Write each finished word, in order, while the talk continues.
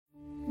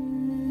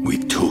We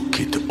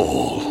took it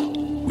all.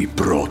 We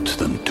brought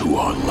them to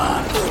our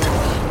land.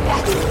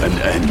 An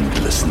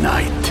endless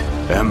night,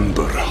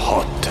 ember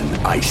hot and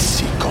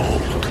icy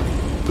cold.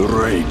 The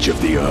rage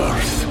of the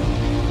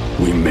earth.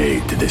 We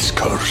made this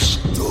curse.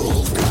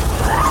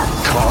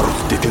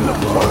 Carved it in the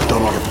blood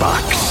on our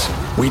backs.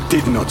 We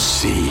did not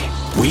see.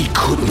 We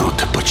could not,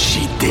 but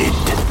she did.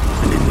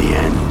 And in the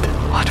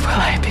end... What will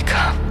I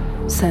become?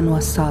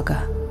 Senua's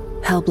Saga.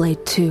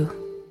 Hellblade 2.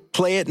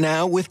 Play it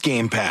now with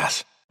Game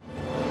Pass.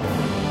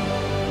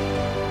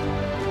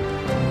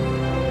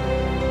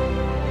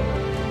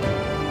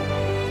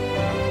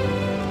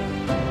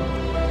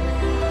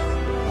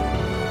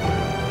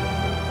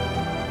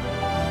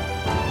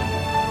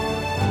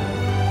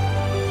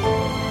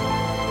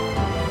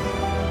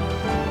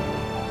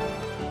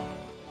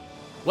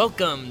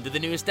 Welcome to the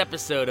newest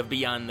episode of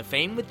Beyond the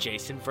Fame with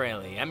Jason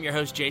Fraley. I'm your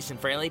host, Jason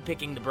Fraley,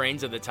 picking the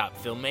brains of the top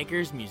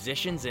filmmakers,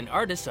 musicians, and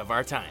artists of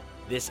our time.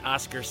 This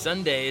Oscar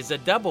Sunday is a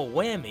double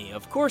whammy.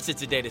 Of course,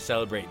 it's a day to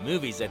celebrate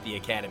movies at the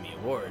Academy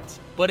Awards,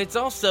 but it's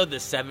also the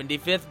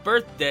 75th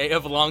birthday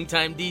of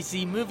longtime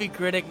DC movie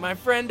critic, my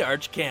friend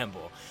Arch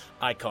Campbell.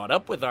 I caught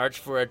up with Arch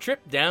for a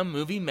trip down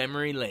movie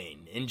memory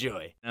lane.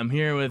 Enjoy. I'm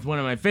here with one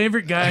of my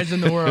favorite guys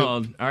in the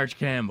world, Arch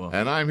Campbell.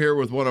 And I'm here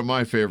with one of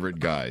my favorite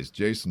guys,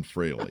 Jason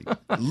Fraley.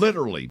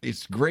 Literally,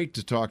 it's great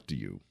to talk to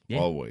you,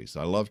 always.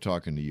 I love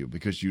talking to you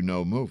because you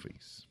know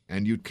movies.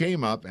 And you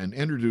came up and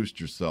introduced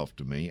yourself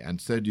to me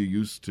and said you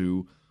used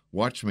to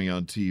watch me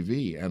on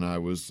TV. And I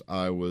was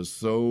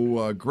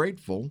so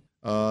grateful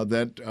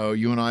that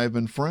you and I have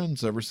been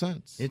friends ever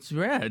since. It's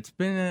rare. It's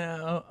been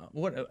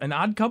what, an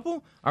odd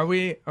couple? Are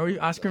we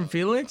Oscar and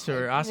Felix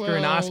or Oscar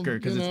and Oscar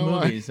because it's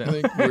movies? I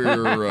think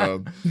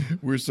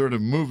we're sort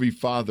of movie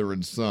father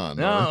and son,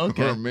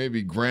 or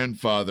maybe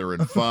grandfather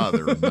and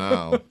father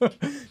now.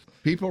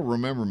 People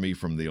remember me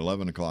from the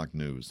 11 o'clock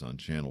news on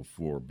Channel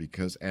 4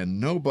 and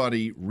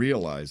nobody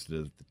realized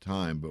it at the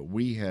time, but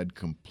we had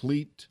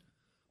complete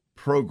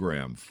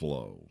program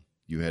flow.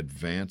 You had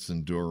Vance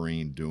and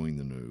Doreen doing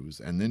the news,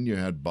 and then you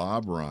had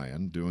Bob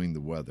Ryan doing the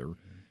weather, and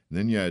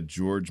then you had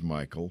George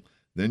Michael,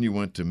 then you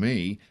went to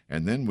me,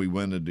 and then we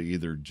went into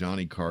either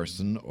Johnny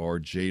Carson or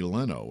Jay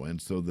Leno,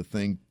 and so the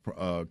thing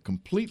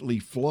completely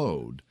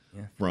flowed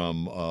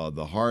from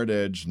the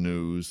hard-edge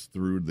news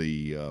through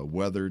the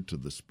weather to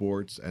the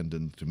sports, and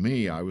then to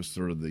me, I was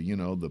sort of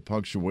the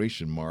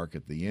punctuation mark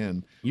at the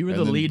end. You were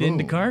the lead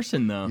into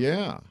Carson, though.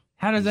 Yeah.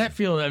 How does that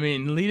feel? I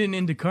mean, leading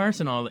into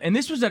Carson, and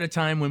this was at a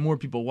time when more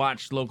people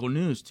watched local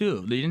news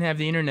too. They didn't have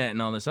the internet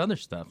and all this other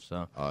stuff.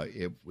 So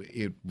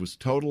it was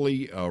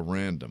totally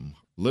random.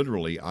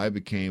 Literally, I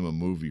became a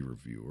movie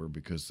reviewer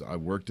because I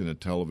worked in a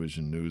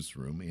television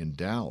newsroom in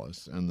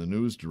Dallas, and the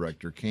news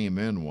director came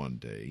in one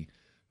day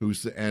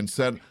and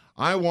said,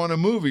 "I want a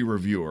movie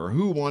reviewer.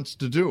 Who wants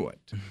to do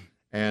it?"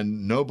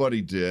 And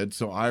nobody did,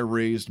 so I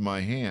raised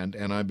my hand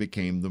and I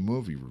became the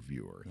movie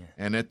reviewer. Yeah.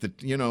 And at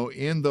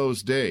in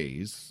those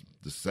days,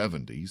 the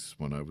 70s,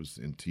 when I was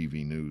in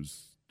TV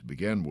news to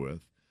begin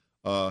with,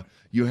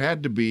 you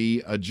had to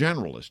be a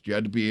generalist. You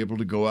had to be able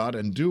to go out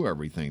and do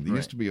everything. There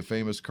used to be a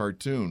famous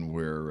cartoon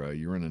where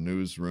you're in a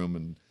newsroom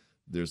and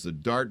there's a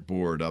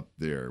dartboard up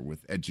there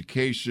with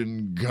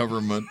education,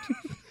 government,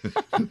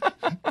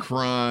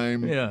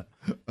 crime,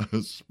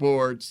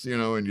 sports,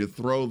 and you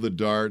throw the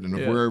dart, and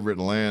wherever it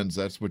lands,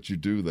 that's what you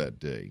do that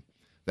day.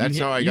 That's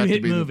how I got to be.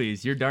 You hit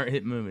movies. Your dart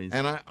hit movies.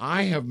 And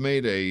I have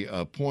made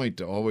a point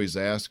to always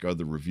ask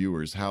other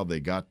reviewers how they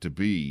got to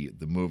be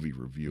the movie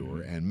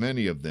reviewer, and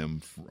many of them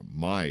from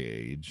my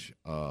age,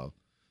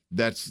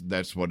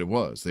 that's what it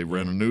was. They were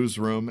in a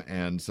newsroom,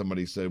 and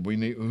somebody said,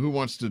 who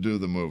wants to do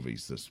the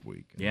movies this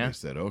week? And they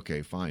said,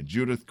 okay, fine.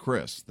 Judith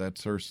Crist,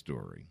 that's her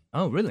story.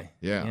 Oh, really?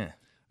 Yeah.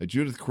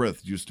 Judith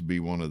Crist used to be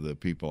one of the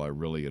people I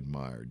really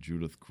admired.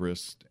 Judith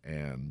Crist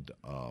and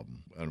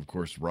of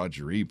course,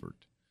 Roger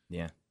Ebert.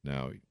 Yeah.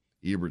 Now,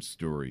 Ebert's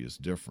story is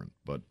different,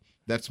 but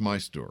that's my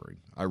story.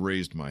 I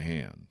raised my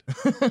hand.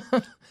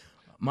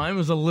 Mine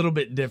was a little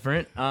bit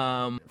different.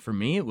 For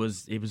me, it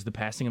was the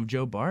passing of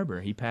Joe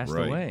Barber. He passed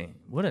away.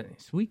 What a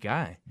sweet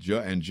guy.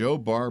 Joe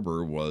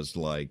Barber was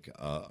like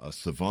a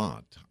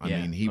savant. I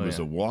mean, he was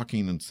a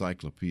walking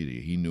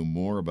encyclopedia. He knew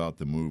more about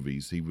the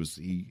movies.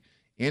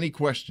 Any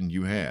question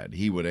you had,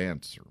 he would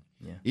answer.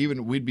 Yeah.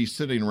 Even we'd be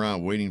sitting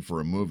around waiting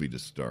for a movie to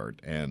start,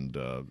 and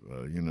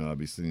I'd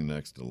be sitting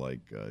next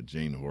to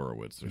Jane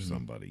Horowitz or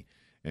somebody.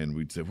 And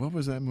we'd say, what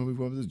was that movie?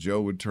 What was it?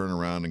 Joe would turn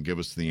around and give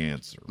us the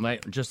answer.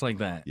 Just like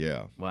that?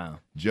 Yeah. Wow.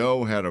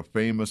 Joe had a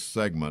famous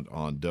segment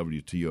on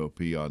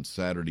WTOP on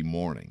Saturday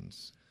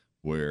mornings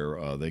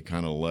where they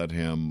kind of let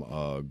him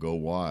go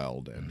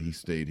wild, and he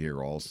stayed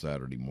here all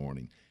Saturday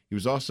morning. He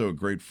was also a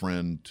great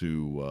friend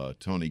to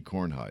Tony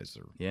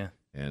Kornheiser. Yeah.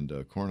 And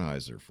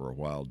Kornheiser, for a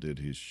while, did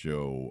his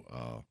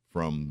show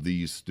from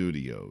these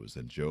studios,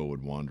 and Joe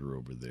would wander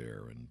over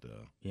there. And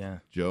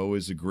Joe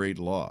is a great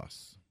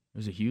loss. It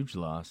was a huge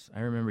loss.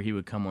 I remember he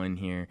would come on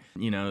here.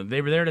 You know,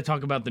 they were there to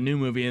talk about the new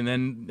movie, and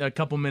then a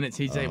couple minutes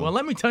he'd say, "Well,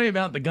 let me tell you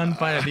about the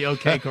gunfight at the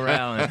OK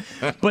Corral."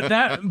 But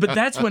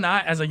that's when I,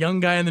 as a young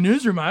guy in the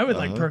newsroom, I would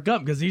like perk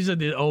up because these are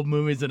the old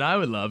movies that I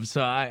would love.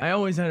 So I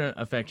always had an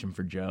affection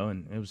for Joe,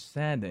 and it was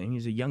sad that he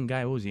was a young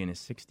guy. What was he, in his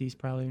 60s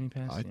probably when he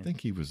passed? I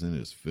think he was in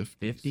his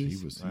 50s.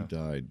 50s? He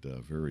died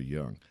very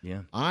young.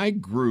 Yeah. I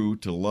grew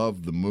to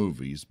love the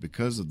movies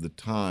because of the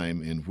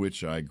time in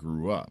which I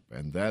grew up,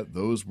 and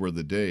those were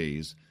the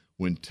days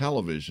when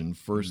television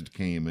first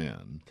came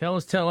in.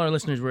 Tell our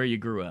listeners where you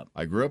grew up.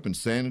 I grew up in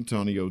San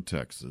Antonio,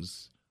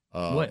 Texas.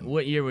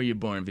 What year were you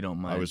born, if you don't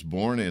mind? I was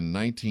born in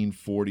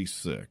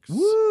 1946.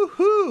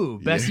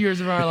 Woohoo! Best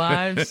years of our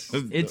lives.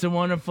 It's a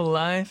Wonderful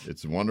Life.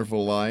 It's a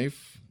Wonderful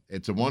Life.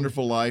 It's a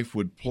Wonderful Life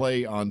would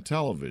play on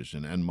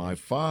television, and my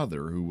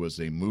father, who was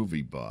a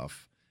movie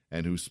buff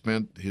and who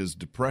spent his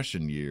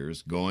Depression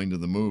years going to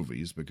the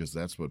movies, because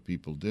that's what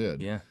people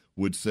did,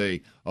 would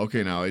say,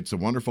 okay, now It's a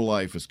Wonderful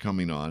Life is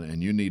coming on,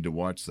 and you need to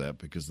watch that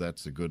because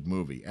that's a good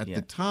movie. At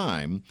the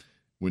time,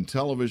 when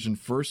television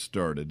first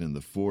started in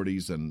the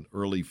 40s and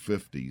early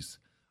 50s,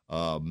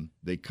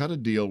 they cut a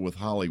deal with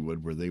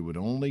Hollywood where they would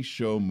only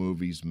show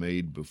movies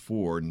made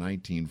before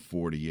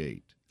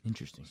 1948.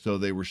 Interesting. So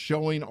they were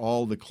showing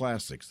all the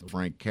classics, the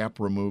Frank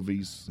Capra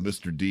movies,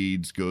 Mr.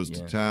 Deeds Goes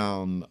to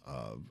Town,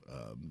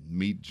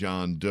 Meet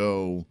John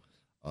Doe.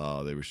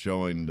 They were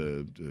showing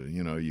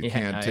You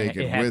Can't Take It With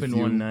You. It Happened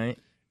One Night.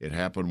 It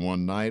Happened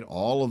One Night.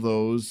 All of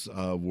those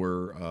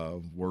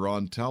were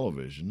on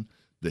television.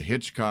 The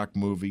Hitchcock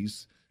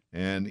movies.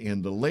 And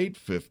in the late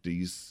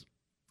 50s,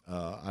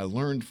 I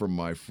learned from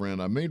my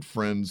friend. I made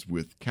friends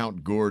with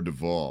Count Gore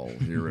Duvall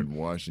here in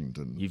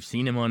Washington. You've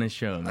seen him on his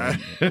show, man.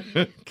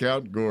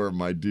 Count Gore,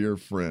 my dear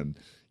friend.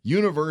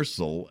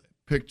 Universal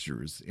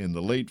Pictures in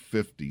the late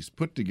 50s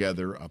put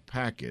together a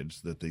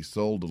package that they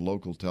sold to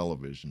local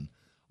television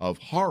of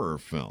horror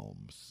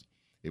films.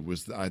 It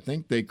was, I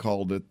think they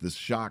called it the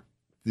Shock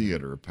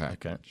Theater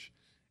package.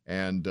 Okay.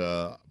 And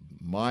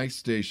my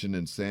station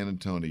in San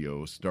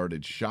Antonio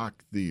started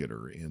Shock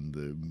Theater in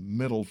the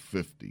middle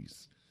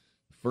 50s.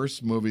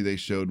 First movie they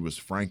showed was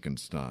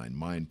Frankenstein.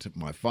 My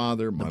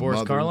father, my mother. The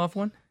Boris Karloff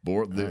one?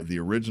 The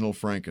original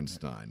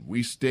Frankenstein.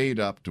 We stayed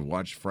up to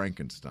watch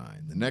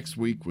Frankenstein. The next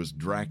week was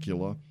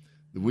Dracula.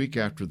 The week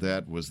after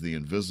that was The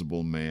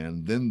Invisible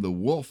Man. Then The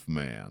Wolf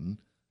Man,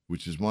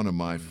 which is one of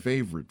my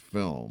favorite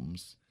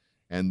films.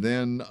 And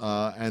then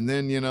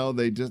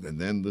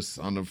The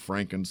Son of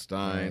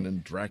Frankenstein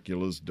and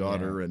Dracula's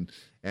Daughter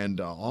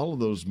and all of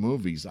those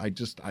movies. I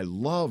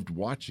loved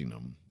watching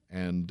them.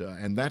 And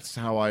that's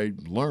how I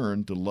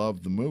learned to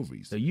love the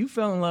movies. So you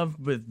fell in love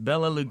with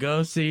Bela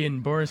Lugosi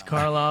and Boris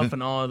Karloff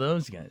and all of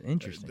those guys.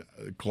 Interesting.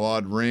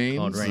 Claude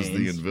Rains is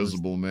the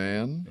Invisible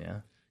Man.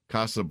 Yeah.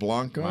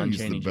 Casablanca, Lon he's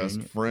Chaney the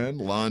best Jr. friend.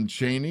 Lon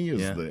Chaney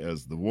is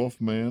as the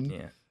Wolf Man.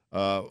 Yeah.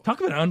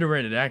 Talk about an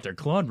underrated actor,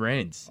 Claude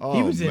Rains. Oh,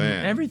 he was man.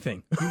 in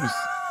everything.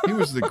 He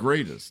was the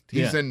greatest.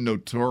 He's in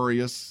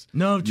Notorious.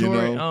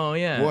 Oh,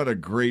 yeah. What a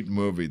great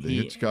movie. The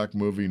Hitchcock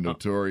movie,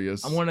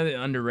 Notorious. One of the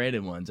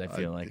underrated ones, I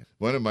feel like.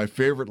 One of my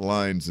favorite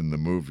lines in the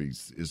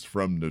movies is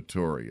from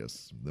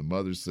Notorious. The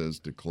mother says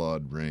to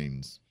Claude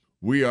Rains,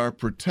 "We are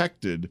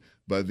protected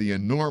by the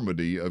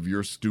enormity of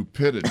your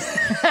stupidity."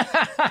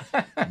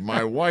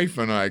 My wife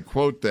and I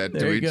quote that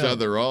to each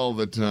other all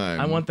the time.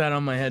 I want that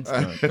on my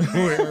headstone.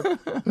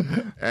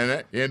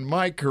 And in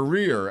my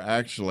career,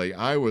 actually,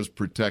 I was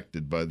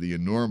protected by the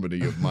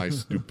enormity of my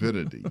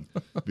stupidity.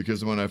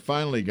 Because when I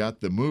finally got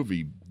the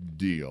movie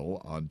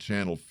deal on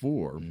Channel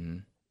 4,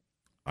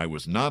 I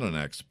was not an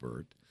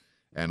expert.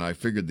 And I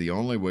figured the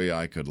only way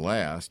I could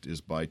last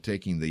is by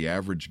taking the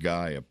average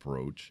guy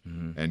approach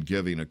and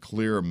giving a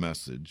clear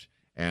message.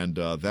 And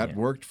that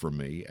worked for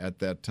me at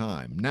that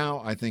time.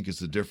 Now I think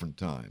it's a different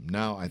time.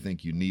 Now I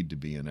think you need to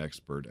be an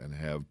expert and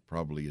have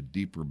probably a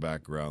deeper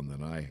background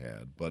than I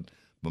had. But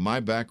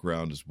my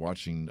background is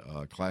watching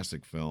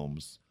classic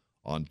films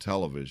on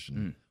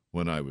television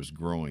when I was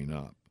growing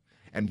up.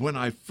 And when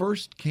I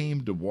first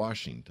came to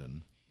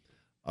Washington,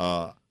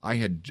 I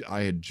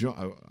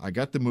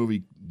got the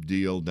movie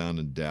deal down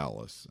in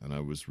Dallas, and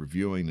I was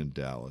reviewing in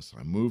Dallas.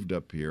 I moved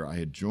up here. I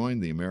had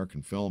joined the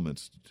American Film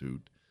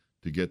Institute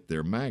to get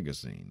their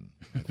magazine.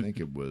 I think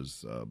it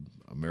was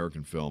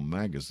American Film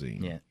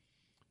Magazine. Yeah.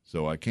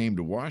 So I came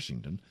to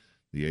Washington.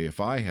 The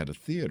AFI had a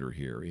theater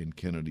here in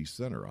Kennedy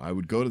Center. I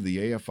would go to the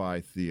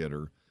AFI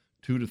theater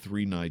 2 to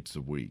 3 nights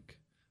a week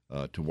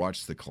to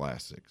watch the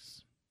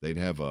classics. They'd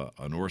have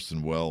an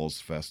Orson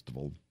Welles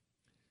festival.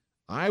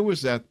 I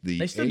was at the...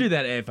 They still do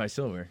that at AFI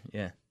Silver,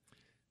 yeah.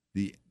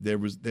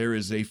 There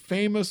is a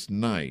famous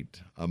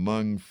night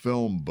among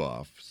film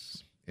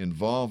buffs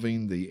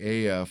involving the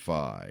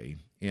AFI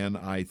in,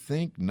 I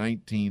think,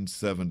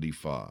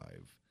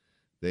 1975.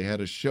 They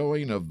had a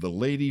showing of The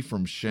Lady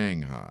from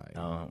Shanghai.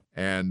 Oh.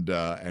 And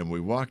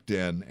we walked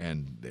in,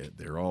 and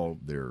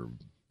they're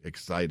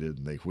excited,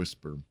 and they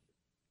whisper,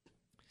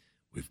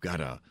 "We've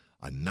got a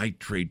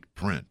nitrate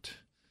print.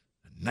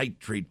 A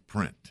nitrate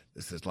print.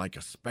 This is like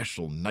a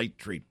special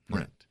nitrate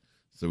print.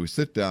 So we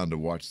sit down to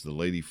watch The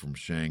Lady from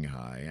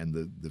Shanghai, and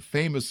the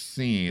famous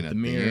scene at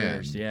the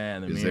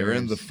end is they're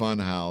in the fun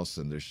house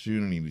and they're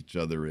shooting each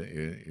other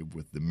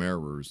with the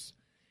mirrors,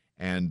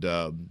 and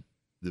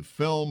the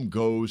film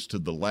goes to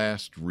the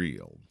last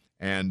reel,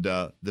 and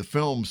the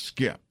film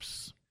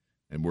skips,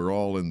 and we're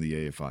all in the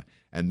AFI,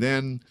 and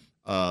then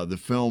the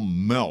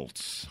film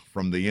melts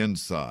from the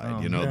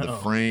inside. The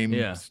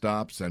frame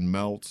stops and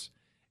melts,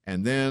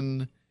 and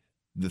then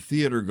the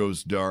theater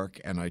goes dark,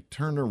 and I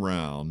turn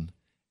around,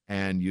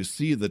 and you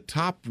see the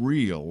top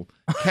reel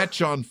catch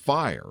on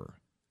fire.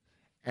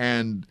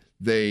 And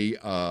they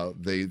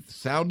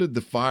sounded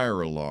the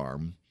fire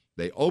alarm.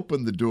 They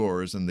opened the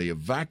doors, and they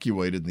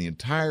evacuated the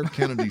entire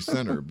Kennedy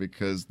Center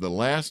because the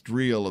last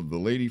reel of The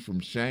Lady from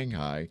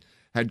Shanghai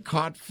had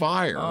caught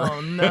fire.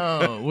 Oh,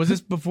 no. Was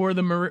this before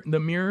the mirror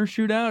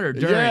shootout or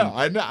during? Yeah,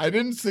 I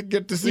didn't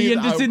get to see it.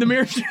 You didn't see the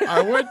mirror shootout?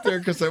 I went there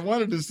because I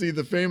wanted to see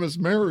the famous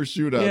mirror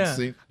shootout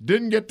scene.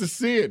 Didn't get to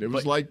see it. It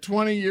was like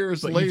 20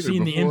 years later. But you've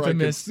seen the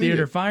infamous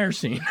theater fire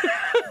scene.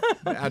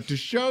 To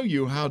show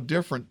you how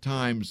different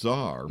times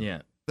are.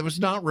 Yeah. That was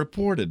not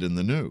reported in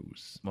the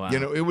news. Wow.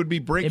 It would be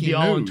breaking news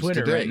all on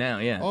Twitter today. Right now,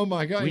 yeah. Oh,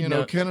 my God.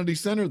 Kennedy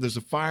Center, there's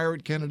a fire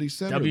at Kennedy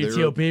Center.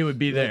 WTOP would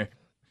be there.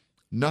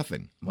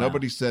 Nothing. Wow.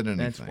 Nobody said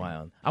anything. That's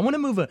wild. I want to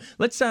move.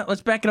 Let's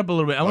back it up a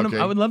little bit.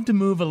 I would love to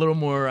move a little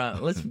more.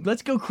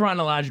 Let's go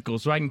chronological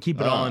so I can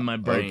keep it all in my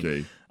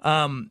brain.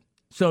 Okay.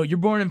 So you're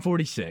born in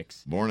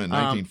 46. Born in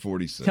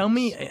 1946. Tell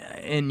me,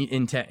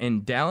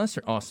 in Dallas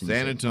or Austin?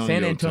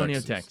 San Antonio,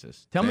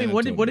 Texas. Tell me,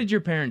 what did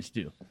your parents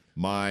do?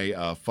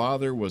 My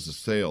father was a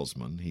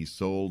salesman. He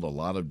sold a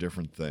lot of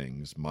different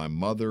things. My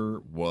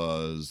mother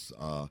was.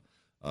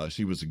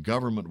 She was a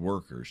government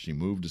worker. She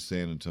moved to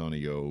San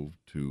Antonio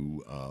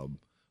to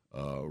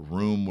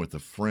room with a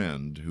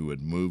friend who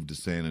had moved to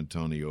San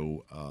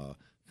Antonio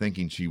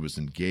thinking she was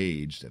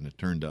engaged, and it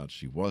turned out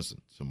she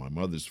wasn't. So my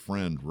mother's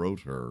friend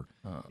wrote her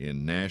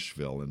in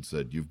Nashville and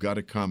said, "You've got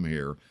to come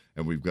here,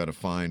 and we've got to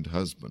find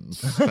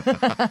husbands."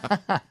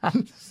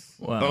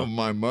 Wow. So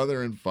my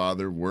mother and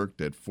father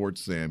worked at Fort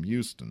Sam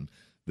Houston.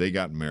 They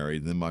got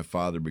married. Then my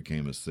father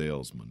became a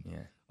salesman.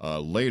 Yeah.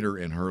 Later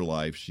in her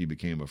life, she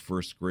became a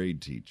first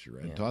grade teacher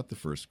and taught the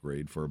first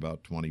grade for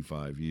about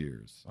 25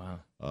 years.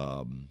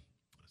 Wow.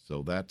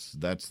 So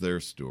that's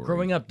their story.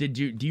 Growing up, do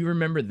you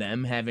remember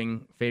them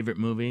having favorite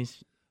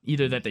movies,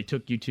 either that they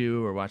took you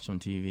to or watched on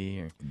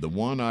TV? Or the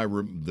one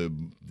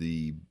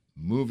the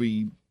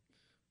movie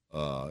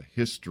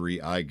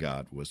history I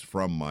got was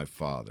from my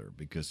father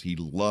because he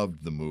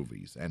loved the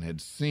movies and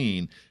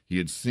he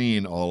had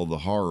seen all of the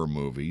horror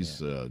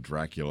movies,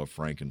 Dracula,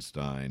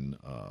 Frankenstein.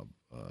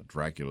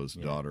 Dracula's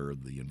Daughter,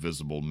 The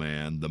Invisible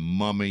Man, The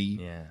Mummy.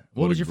 Yeah.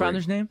 What was your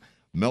father's name?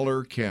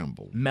 Mellor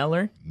Campbell.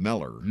 Mellor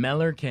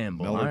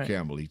Campbell. Mellor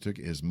Campbell. He took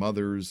his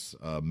mother's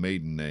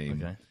maiden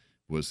name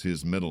was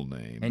his middle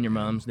name. And your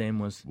mom's name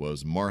was?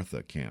 Was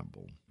Martha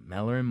Campbell.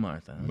 Mellor and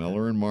Martha. Okay.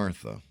 Mellor and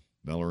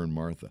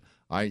Martha.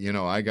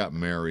 I got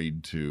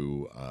married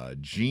to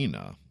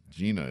Gina.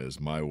 Gina is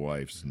my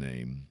wife's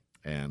name,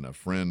 and a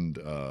friend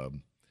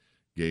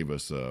gave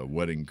us a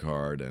wedding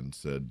card and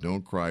said,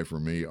 "Don't cry for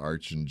me,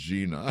 Arch and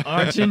Gina."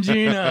 Arch and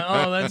Gina.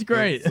 Oh, that's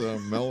great. So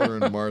Mellor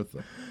and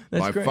Martha.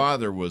 My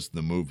father was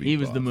the movie buff. He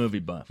was the movie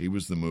buff. He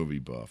was the movie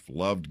buff.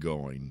 Loved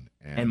going.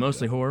 And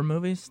mostly horror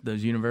movies?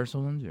 Those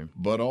Universal ones? Or?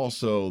 But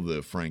also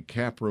the Frank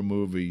Capra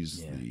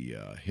movies, the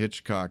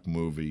Hitchcock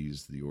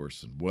movies, the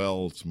Orson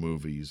Welles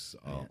movies,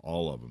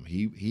 all of them.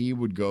 He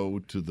would go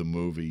to the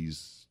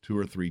movies 2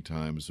 or 3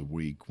 times a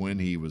week when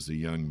he was a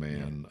young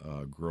man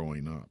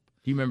growing up.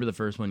 Do you remember the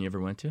first one you ever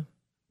went to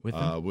with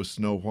him? Was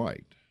Snow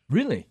White.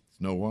 Really?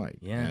 Snow White.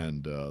 Yeah.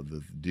 And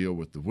the deal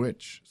with the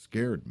witch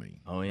scared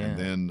me. Oh, yeah. And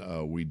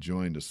then we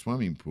joined a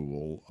swimming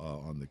pool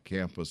on the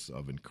campus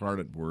of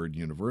Incarnate Word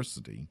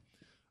University,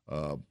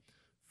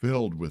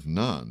 filled with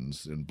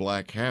nuns in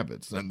black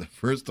habits. And the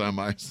first time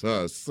I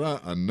saw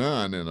a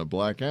nun in a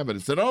black habit, I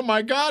said, "Oh,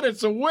 my God,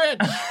 it's a witch!"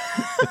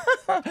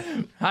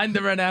 Hide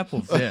the red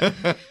apples, yeah.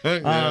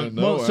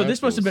 So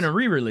this must have been a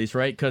re-release,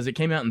 right? Because it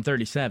came out in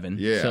 1937.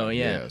 Yeah. So,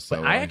 yeah.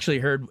 But I actually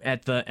heard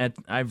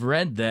I've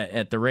read that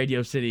at the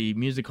Radio City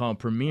Music Hall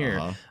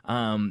premiere,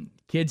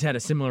 kids had a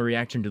similar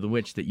reaction to The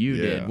Witch that you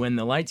did. When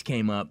the lights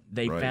came up,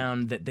 they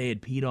found that they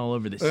had peed all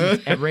over the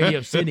seats at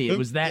Radio City. It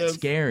was that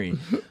scary.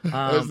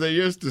 As they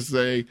used to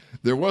say,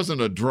 there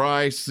wasn't a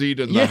dry seat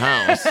in the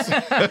house.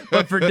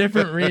 But for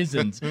different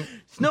reasons.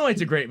 Snow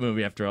White's a great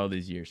movie after all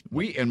these years.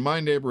 In my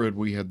neighborhood,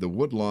 we had the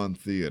Woodlawn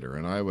Theater,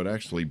 and I would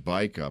actually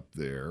bike up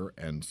there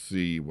and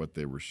see what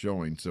they were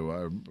showing.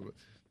 So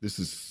this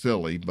is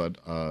silly, but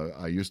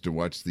I used to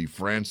watch the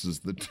Francis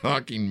the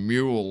Talking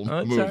Mule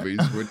movies,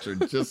 which are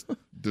just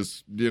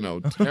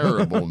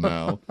terrible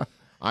now.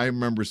 I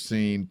remember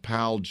seeing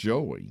Pal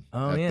Joey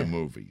at the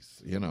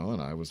movies, and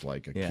I was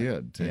like a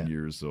kid, 10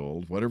 years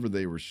old. Whatever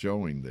they were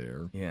showing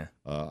there,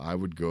 I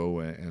would go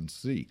and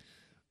see.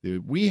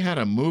 We had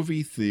a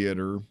movie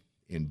theater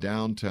in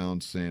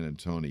downtown San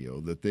Antonio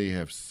that they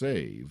have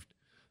saved,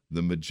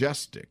 the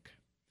Majestic.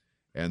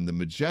 And the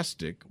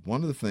Majestic,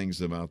 one of the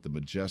things about the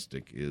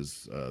Majestic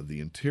is the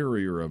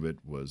interior of it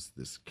was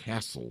this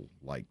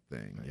castle-like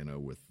thing,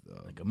 with...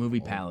 like a movie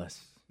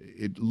palace.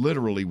 It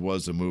literally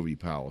was a movie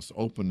palace,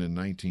 opened in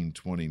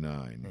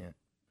 1929. Yeah.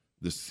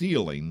 The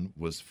ceiling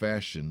was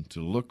fashioned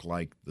to look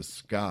like the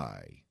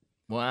sky.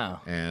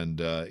 Wow. And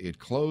it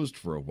closed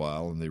for a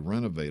while, and they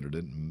renovated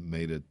it and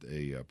made it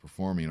a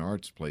performing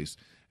arts place.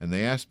 And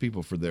they asked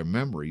people for their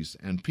memories,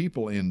 and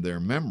people in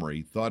their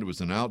memory thought it was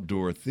an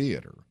outdoor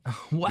theater.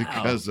 Wow.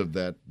 Because of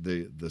that,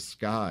 the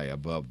sky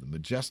above the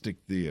Majestic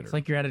Theater. It's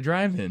like you're at a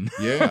drive-in.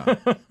 Yeah.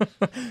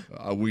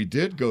 We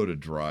did go to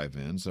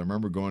drive-ins. I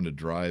remember going to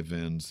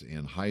drive-ins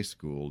in high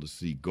school to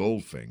see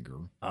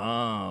Goldfinger.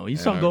 Oh, you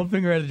saw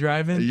Goldfinger at a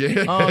drive-in?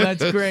 Yeah. Oh,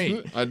 that's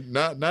great.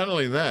 Not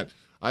only that,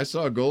 I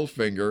saw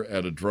Goldfinger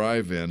at a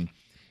drive-in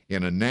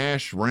in a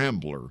Nash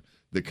Rambler,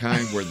 the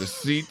kind where the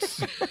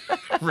seats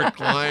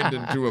reclined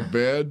into a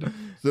bed.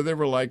 So there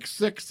were like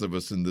 6 of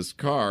us in this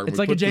car. It's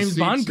like a James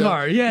Bond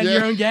car. Yeah,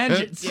 your own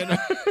gadgets.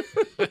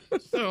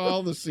 So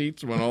all the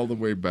seats went all the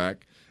way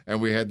back,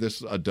 and we had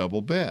a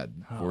double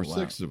bed for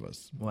 6 of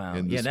us. Wow.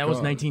 Yeah, that was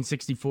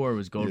 1964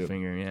 was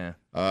Goldfinger,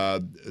 yeah.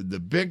 The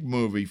big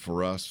movie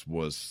for us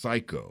was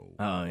Psycho.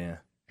 Oh, yeah.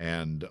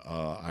 And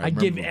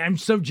I'm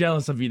so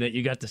jealous of you that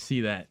you got to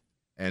see that.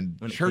 And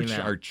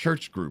our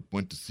church group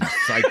went to see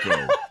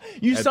Psycho.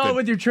 You saw it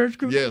with your church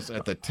group? Yes,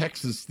 at the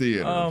Texas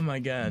Theater. Oh, my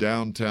God.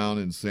 Downtown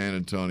in San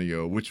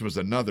Antonio, which was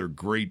another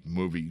great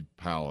movie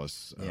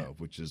palace,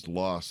 which is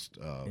lost,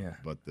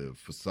 but the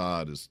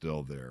facade is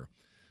still there.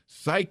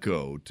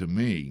 Psycho, to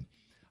me,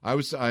 I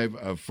have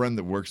a friend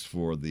that works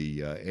for the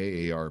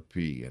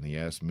AARP, and he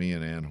asked me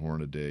and Ann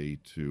Hornaday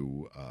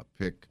to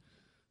pick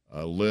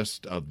a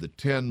list of the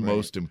 10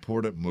 most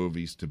important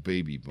movies to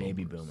baby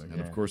boomers. And,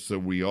 of course, so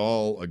we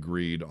all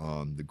agreed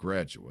on The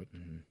Graduate.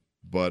 Mm-hmm.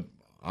 But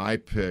I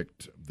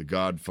picked The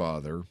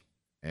Godfather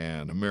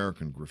and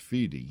American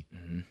Graffiti,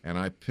 and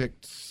I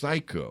picked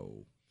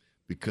Psycho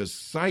because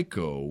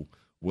Psycho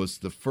was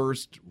the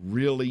first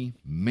really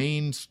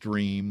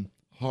mainstream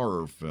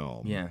horror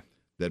film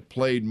that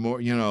played more,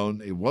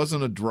 it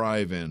wasn't a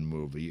drive-in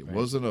movie. It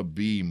wasn't a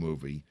B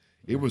movie.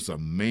 It was a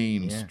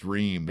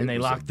mainstream. And they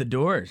locked the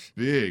doors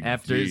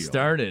after it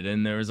started,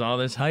 and there was all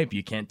this hype.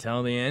 You can't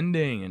tell the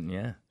ending,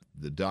 and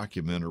the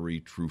documentary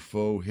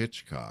Truffaut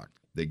Hitchcock.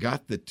 They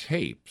got the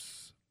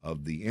tapes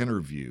of the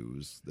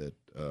interviews that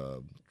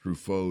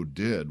Truffaut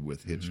did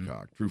with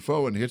Hitchcock.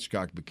 Truffaut and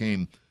Hitchcock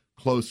became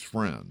close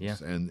friends. Yeah.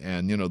 And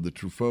the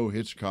Truffaut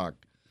Hitchcock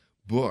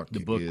book,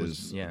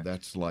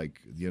 that's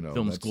like,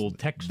 film school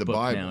textbook the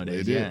Bible.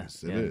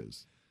 Nowadays. It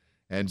is.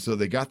 And so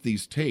they got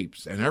these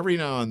tapes, and every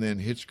now and then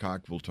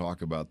Hitchcock will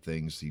talk about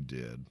things he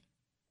did,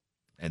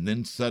 and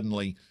then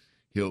suddenly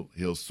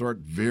he'll start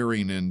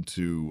veering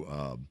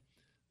into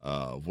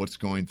what's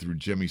going through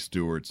Jimmy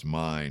Stewart's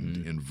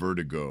mind in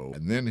Vertigo.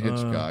 And then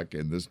Hitchcock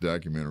in this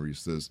documentary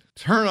says,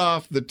 "Turn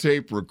off the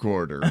tape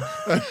recorder."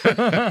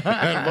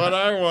 And what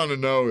I want to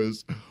know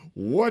is,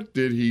 what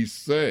did he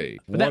say?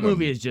 But that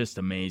movie is just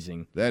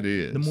amazing. That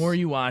is. The more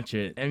you watch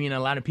it, I mean, a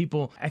lot of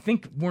people, I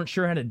think, weren't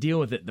sure how to deal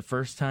with it the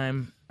first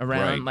time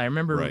around. I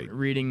remember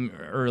reading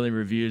early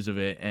reviews of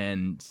it,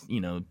 and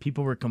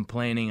people were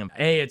complaining of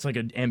it's like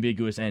an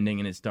ambiguous ending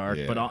and it's dark.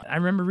 But I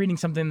remember reading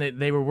something that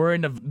they were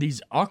worried of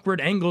these awkward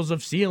angles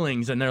of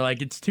ceilings, and they're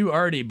like, it's too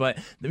arty. But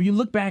you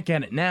look back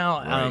at it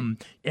now,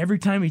 every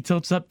time he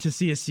tilts up to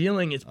see a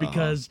ceiling, it's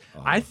because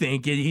I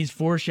think he's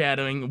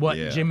foreshadowing what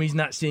Jimmy's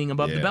not seeing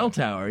above the bell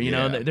tower.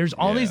 There's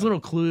all these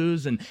little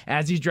clues, and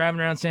as he's driving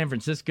around San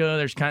Francisco,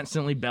 there's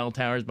constantly bell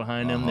towers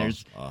behind him.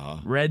 There's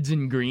reds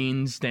and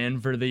greens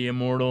stand for the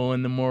immortal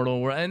and the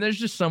mortal world, and there's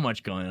just so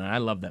much going on. I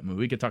love that movie.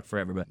 We could talk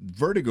forever, but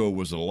Vertigo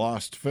was a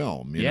lost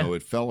film. You know,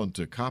 it fell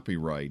into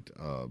copyright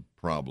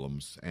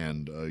problems,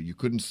 and you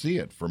couldn't see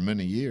it for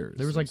many years.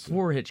 There was like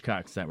 4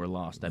 Hitchcocks that were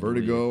lost. I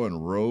Vertigo believe.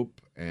 And Rope,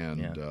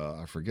 and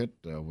I forget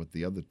what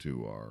the other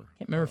 2 are. I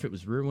can't remember if it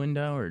was Rear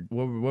Window or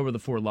what were the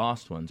 4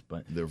 lost ones,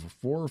 but there were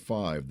 4 or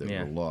 5 that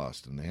were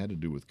lost, and they had to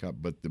do with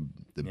but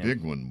the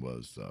big one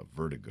was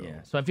Vertigo.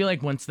 Yeah. So I feel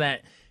like once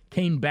that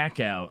came back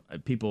out,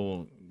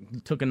 people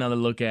took another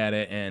look at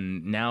it,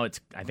 and now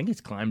I think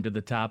it's climbed to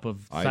the top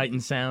of Sight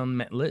and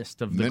Sound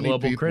list of the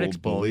Global Critics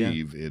Poll. Many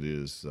people believe it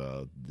is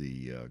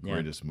the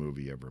greatest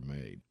movie ever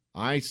made.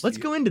 Let's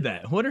go into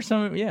that. What are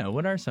some of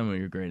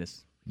your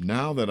greatest?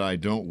 Now that I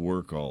don't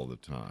work all the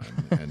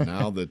time, and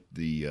now that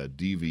the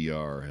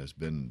DVR has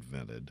been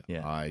invented,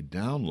 I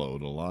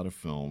download a lot of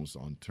films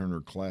on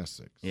Turner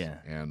Classics. Yeah.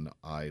 And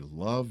I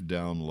love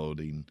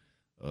downloading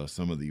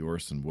some of the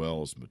Orson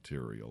Welles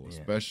material,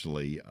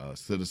 especially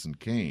Citizen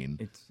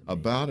Kane.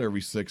 About every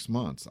 6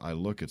 months, I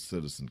look at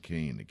Citizen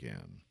Kane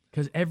again.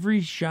 Because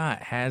every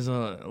shot has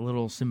a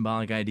little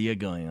symbolic idea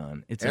going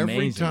on. It's amazing.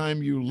 Every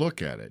time you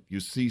look at it, you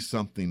see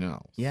something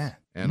else. Yeah.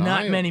 And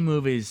not many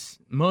movies.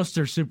 Most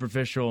are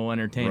superficial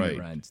entertainment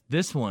rides.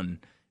 This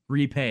one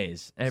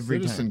repays every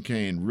time. Citizen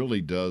Kane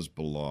really does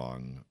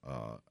belong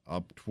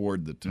up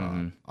toward the top.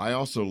 Mm-hmm. I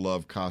also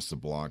love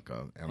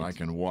Casablanca, and I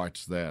can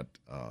watch that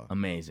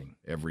amazing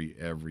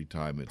every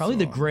time it's probably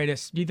the on.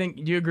 greatest. Do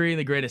you agree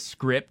the greatest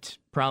script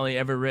probably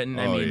ever written?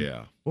 I mean,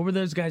 yeah. What were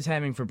those guys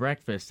having for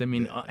breakfast? I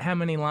mean, how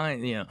many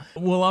lines?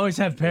 We'll always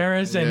have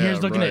Paris, and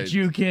here's looking at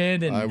you,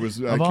 kid. And I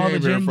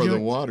came here for the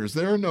waters.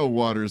 There are no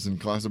waters in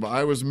Casablanca.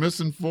 I was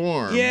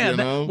misinformed. Yeah, you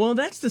know? Well,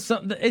 that's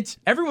it's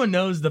everyone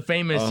knows the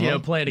famous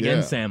play it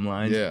again Sam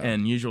lines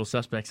and Usual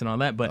Suspects and all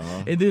that. But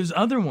there's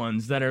other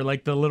ones that are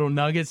like the little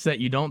nuggets that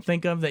you don't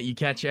think of that you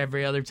catch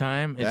every other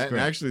time. It's great.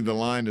 Actually, the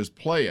line is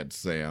 "Play it,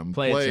 Sam.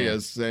 Play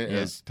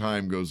as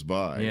time goes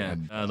by." Yeah,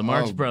 and, the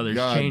Marx Brothers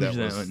changed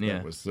that one.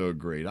 That was so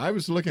great. I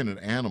was looking at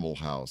Animal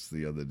House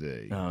the other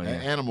day.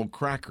 Animal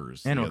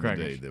Crackers the other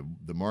day.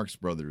 The Marx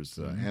Brothers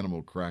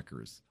Animal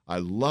Crackers. I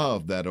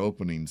love that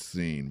opening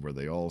scene where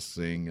they all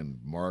sing and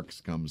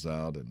Marx comes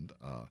out and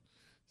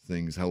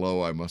sings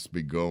 "Hello, I Must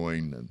Be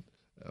Going," and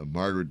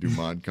Margaret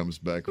Dumont comes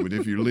back, "But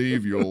if you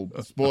leave, you'll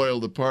spoil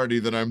the party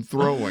that I'm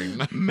throwing."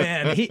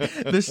 Man,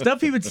 the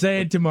stuff he would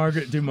say to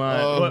Margaret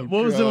Dumont.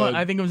 What was the one?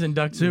 I think it was in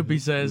Duck Soup. He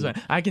says,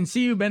 "I can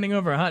see you bending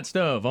over a hot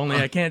stove, only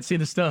I can't see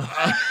the stove."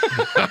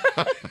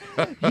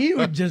 He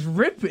would just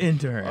rip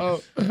into her.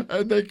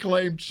 And they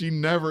claimed she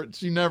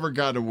never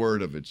got a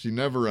word of it. She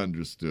never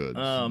understood.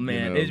 Oh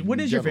man,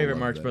 what is your favorite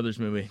Marx Brothers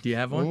movie? Do you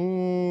have one?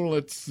 Oh,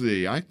 let's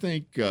see. I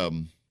think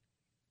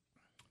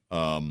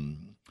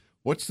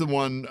what's the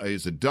one?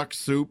 Is it Duck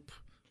Soup,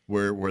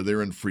 where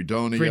they're in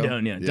Fredonia?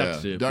 Fredonia, Duck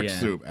Soup. Duck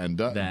Soup. And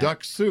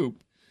Duck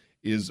Soup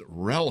is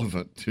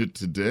relevant to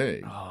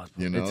today. Oh,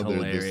 it's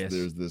hilarious.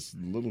 There's this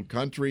little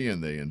country,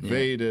 and they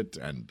invade it,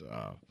 and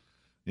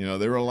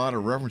there were a lot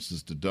of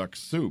references to Duck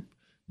Soup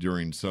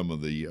during some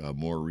of the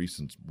more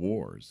recent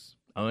wars.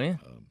 Oh, yeah?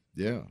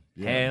 Yeah.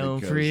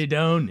 Hail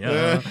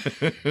Fredonia.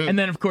 And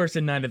then, of course,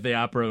 in Night at the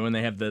Opera, when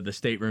they have the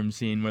stateroom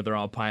scene where they're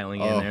all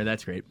piling in there,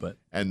 that's great.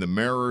 And the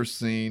mirror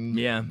scene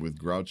with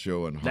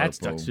Groucho and Harpo. That's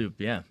Duck Soup,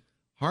 yeah.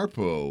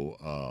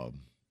 Harpo,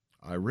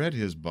 I read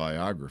his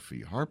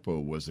biography.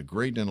 Harpo was a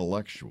great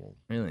intellectual.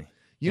 Really?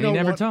 He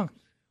never talked.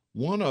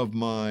 One of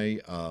my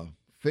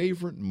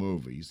favorite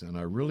movies, and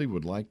I really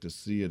would like to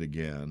see it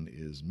again,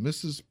 is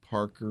Mrs.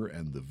 Parker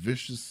and the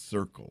Vicious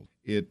Circle.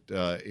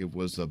 It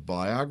was a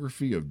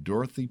biography of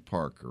Dorothy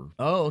Parker.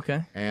 Oh,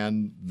 okay.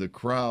 And the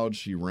crowd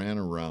she ran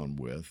around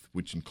with,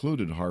 which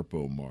included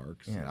Harpo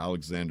Marx,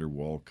 Alexander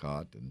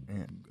Walcott,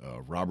 and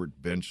Robert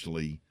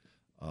Benchley,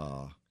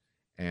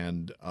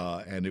 and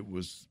it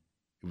was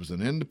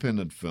an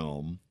independent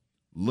film,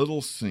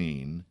 little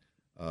scene.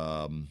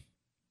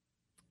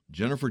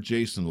 Jennifer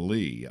Jason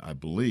Leigh, I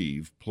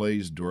believe,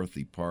 plays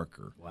Dorothy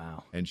Parker.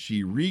 Wow. And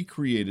she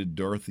recreated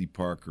Dorothy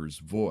Parker's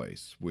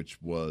voice,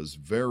 which was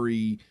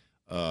very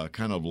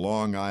kind of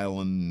Long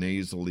Island,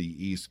 nasally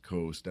East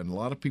Coast. And a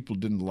lot of people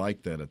didn't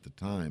like that at the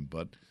time,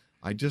 but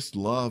I just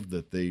love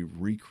that they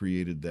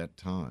recreated that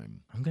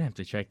time. I'm going to have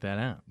to check that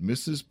out.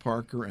 Mrs.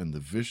 Parker and the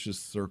Vicious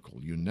Circle.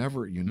 You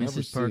never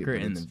Mrs. see Parker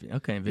it. And Vicious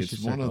Circle.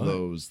 It's one of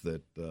those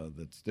that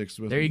sticks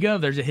with me. There you go.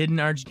 There's a hidden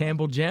Arch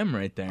Campbell gem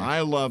right there.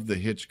 I love the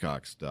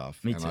Hitchcock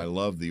stuff. Me too. And I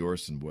love the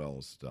Orson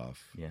Welles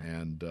stuff. Yeah.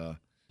 And do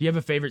you have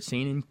a favorite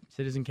scene in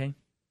Citizen Kane?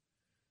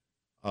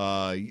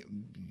 I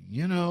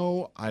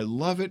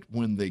love it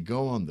when they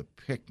go on the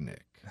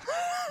picnic.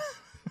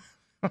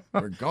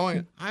 I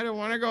don't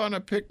want to go on a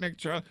picnic,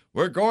 Charlie.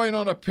 We're going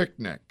on a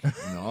picnic.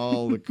 And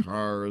all the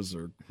cars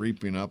are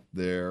creeping up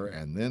there,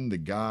 and then the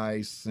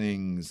guy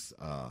sings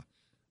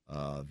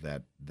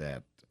that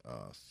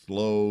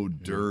slow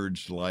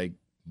dirge-like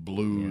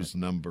blues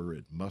number,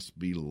 "It Must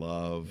Be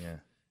Love,"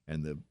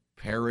 and the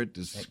parrot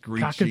is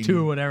screeching.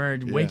 Cockatoo or whatever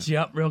wakes you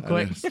up real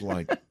quick. And it's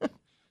like,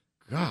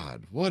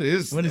 God, what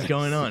is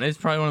going on? It's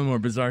probably one of the more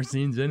bizarre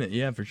scenes in it.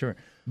 Yeah, for sure.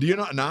 Do you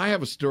know? Now, I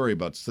have a story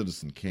about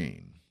Citizen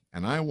Kane.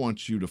 And I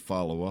want you to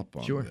follow up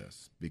on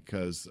this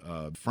because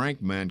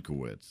Frank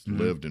Mankiewicz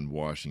lived in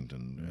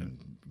Washington,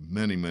 and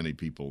many, many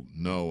people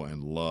know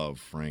and love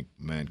Frank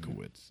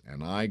Mankiewicz.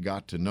 And I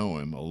got to know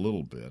him a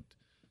little bit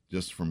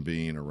just from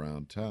being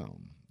around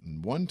town.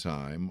 And one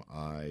time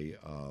I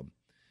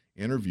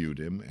interviewed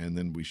him, and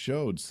then we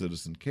showed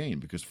Citizen Kane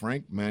because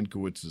Frank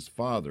Mankiewicz's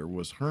father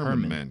was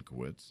Herman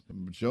Mankiewicz.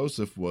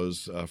 Joseph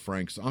was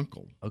Frank's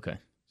uncle. Okay.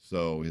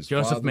 So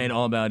Joseph father, made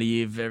All About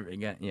Eve.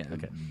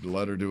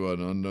 Letter to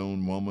an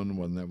Unknown Woman.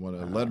 Wasn't that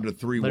one? Letter to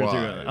Three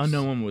Wives.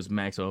 Unknown Woman was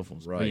Max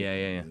Ophuls. Right.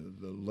 Yeah.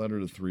 The Letter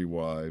to Three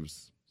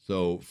Wives.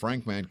 So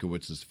Frank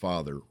Mankiewicz's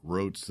father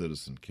wrote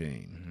Citizen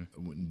Kane.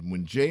 Mm-hmm.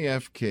 When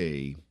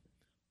JFK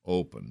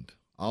opened,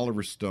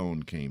 Oliver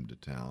Stone came to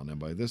town, and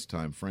by this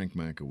time Frank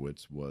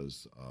Mankiewicz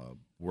was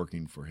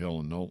working for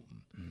Hill and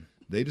Knowlton. Mm-hmm.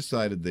 They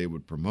decided they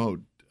would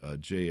promote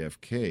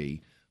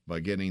JFK by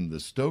getting the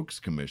Stokes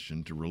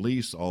Commission to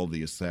release all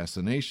the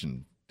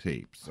assassination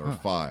tapes or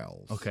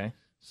files. Okay.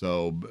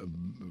 So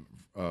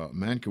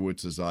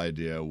Mankiewicz's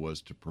idea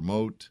was to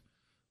promote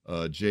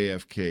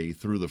JFK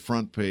through the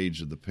front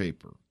page of the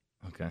paper.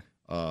 Okay.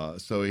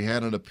 So he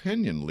had an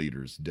opinion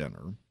leaders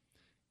dinner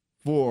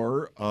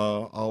for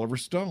Oliver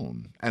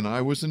Stone, and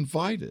I was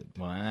invited.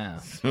 Wow.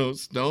 So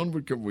Stone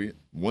would come.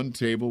 One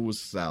table was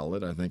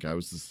salad. I think I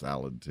was the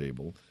salad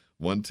table.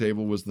 One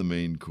table was the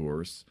main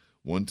course.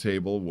 One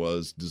table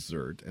was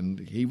dessert, and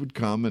he would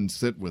come and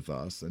sit with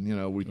us,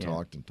 and we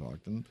talked and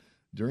talked. And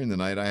during the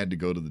night, I had to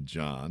go to the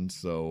John,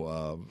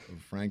 so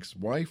Frank's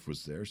wife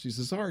was there. She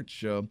says,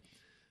 "Arch,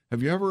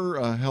 have you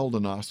ever held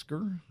an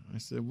Oscar?" I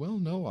said, "Well,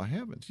 no, I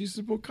haven't." She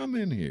said, "Well, come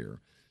in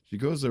here." She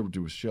goes over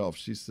to a shelf.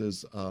 She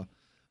says,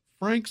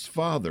 "Frank's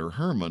father,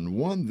 Herman,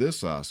 won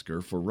this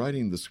Oscar for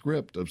writing the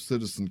script of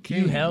Citizen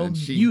Kane."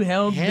 You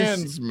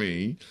hands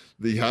me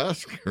the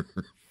Oscar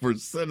for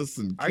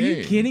Citizen Kane. Are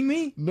you kidding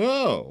me?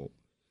 No.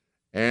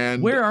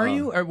 And where are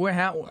you? Or where?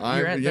 How?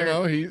 You're at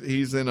there?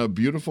 He's in a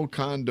beautiful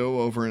condo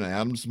over in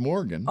Adams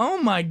Morgan.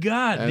 Oh my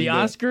God! And the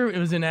Oscar, it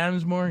was in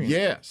Adams Morgan.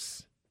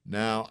 Yes.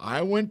 Now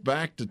I went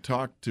back to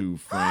talk to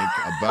Frank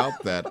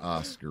about that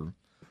Oscar,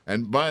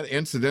 and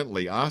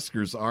incidentally,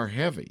 Oscars are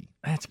heavy.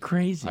 That's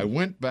crazy. I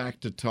went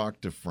back to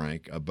talk to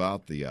Frank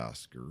about the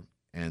Oscar,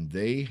 and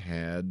they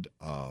had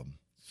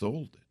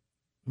sold it.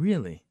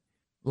 Really?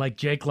 Like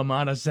Jake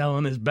LaMotta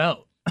selling his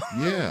belt.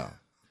 Yeah.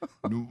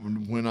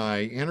 When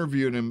I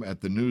interviewed him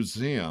at the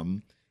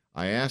museum,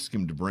 I asked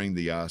him to bring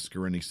the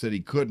Oscar, and he said he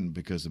couldn't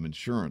because of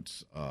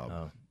insurance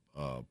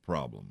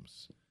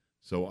problems.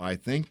 So I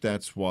think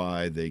that's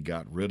why they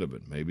got rid of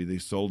it. Maybe they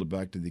sold it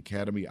back to the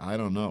Academy. I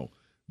don't know.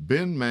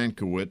 Ben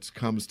Mankiewicz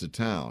comes to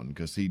town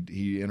because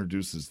he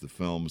introduces the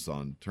films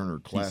on Turner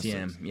Classics.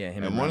 TCM. Yeah,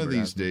 him and one of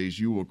these days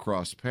you will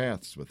cross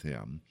paths with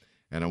him,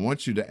 and I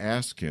want you to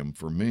ask him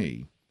for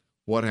me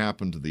what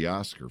happened to the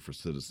Oscar for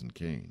Citizen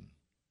Kane.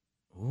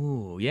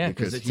 Ooh, yeah,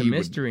 because it's a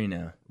mystery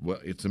now. Well,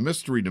 it's a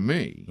mystery to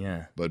me.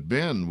 Yeah. But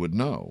Ben would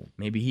know.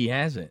 Maybe he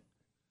has it.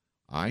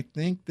 I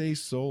think they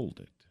sold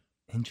it.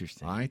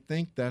 Interesting. I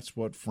think that's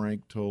what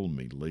Frank told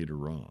me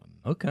later on.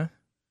 Okay.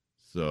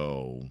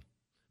 So,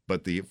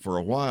 but for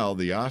a while,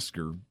 the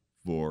Oscar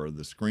for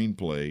the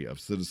screenplay of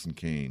Citizen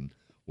Kane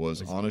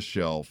was on a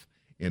shelf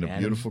in a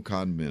beautiful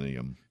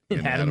condominium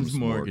in Adams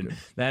Morgan.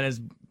 That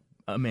is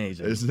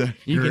amazing. Isn't that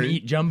you great? Can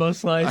eat jumbo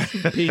slice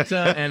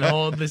pizza and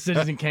hold the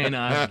Citizen Kane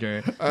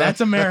Oscar.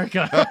 That's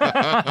America.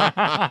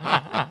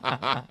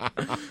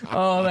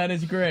 Oh, that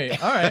is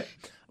great. All right.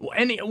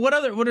 I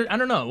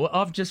don't know,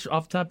 off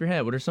the top of your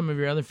head, what are some of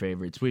your other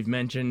favorites? We've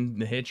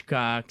mentioned the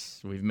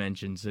Hitchcocks. We've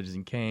mentioned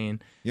Citizen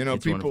Kane.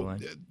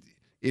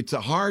 It's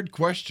a hard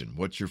question.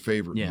 What's your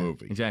favorite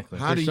movie? Exactly.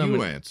 How do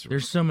you answer?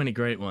 There's so many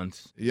great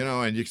ones.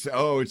 And you say,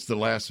 "Oh, it's the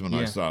last one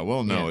I saw."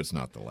 Well, no, it's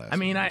not the last. I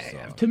mean, one I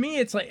saw. To me,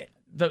 it's like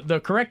the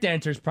correct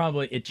answer is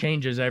probably it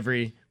changes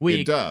every week.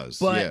 It does,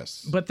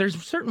 yes. But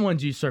there's certain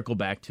ones you circle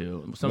back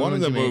to. One of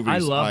the movies I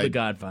love The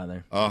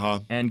Godfather.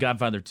 And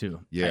Godfather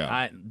 2.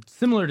 Yeah.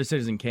 Similar to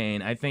Citizen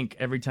Kane, I think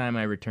every time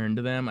I return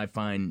to them, I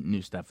find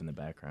new stuff in the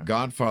background.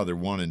 Godfather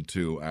 1 and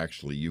 2,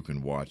 actually, you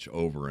can watch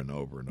over and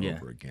over and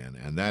over again.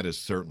 And that is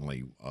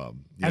certainly...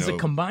 As a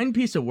combined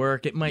piece of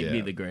work, it might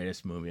be the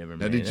greatest movie ever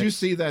made. Now, did you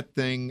see that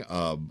thing?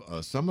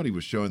 Somebody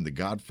was showing the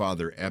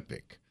Godfather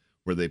Epic,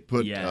 where they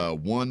put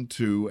 1,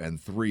 2,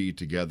 and 3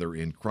 together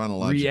in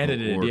chronological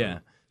re-edited, order. Yeah.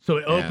 So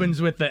it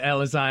opens with the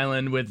Ellis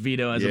Island with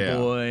Vito as a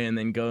boy, and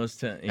then goes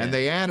to... Yeah. And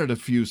they added a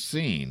few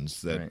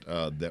scenes that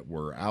that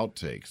were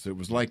outtakes. It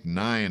was like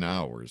 9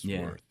 hours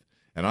worth.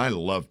 And I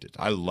loved it.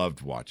 I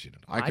loved watching it.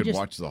 I could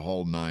watch the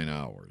whole 9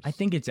 hours. I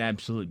think it's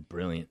absolutely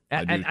brilliant.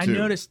 I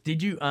noticed,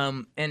 did you,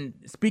 and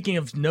speaking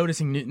of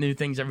noticing new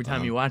things every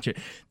time you watch it,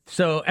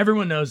 so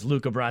everyone knows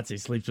Luca Brasi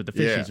sleeps with the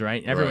fishes,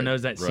 right? Everyone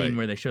knows that scene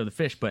where they show the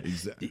fish, but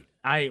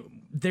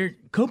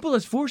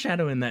Coppola's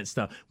foreshadowing that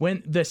stuff.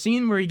 When the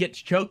scene where he gets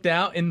choked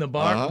out in the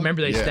bar,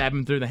 remember they stab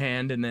him through the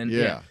hand and then...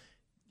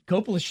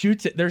 Coppola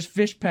shoots it. There's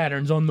fish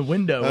patterns on the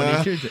window when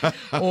he shoots it.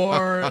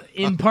 Or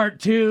in part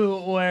 2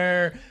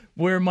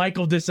 where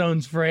Michael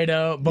disowns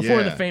Fredo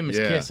before the famous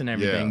kiss and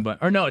everything,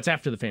 it's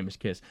after the famous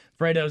kiss.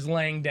 Fredo's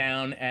laying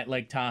down at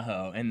Lake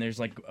Tahoe, and there's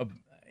like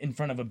in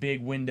front of a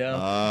big window.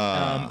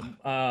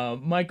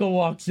 Michael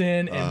walks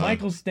in, and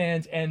Michael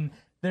stands, and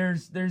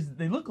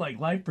they look like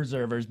life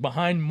preservers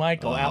behind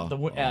Michael out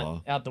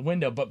the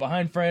window, but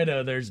behind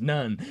Fredo there's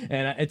none,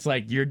 and it's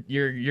like you're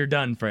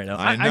done, Fredo.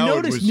 I know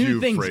it was you,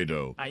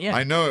 Fredo.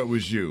 I know it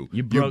was you.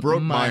 You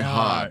broke my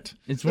heart.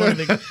 It's one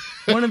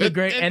of the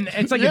great, and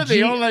it's like you're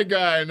the only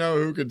guy I know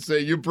who can say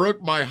you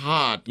broke my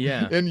heart.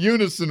 In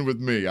unison with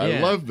me.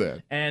 I love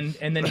that. And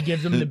then he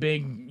gives him the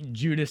big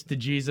Judas to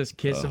Jesus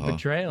kiss of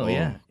betrayal.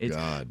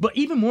 God. But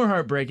even more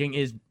heartbreaking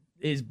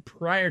is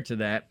prior to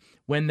that,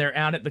 when they're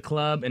out at the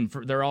club and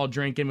they're all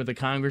drinking with the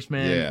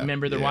congressman.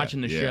 Remember, they're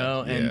watching the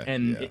show,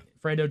 and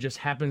Fredo just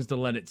happens to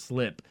let it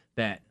slip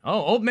that,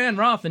 Old Man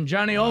Roth and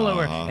Johnny Ola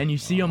were, and you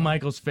see on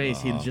Michael's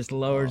face, he just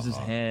lowers his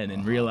head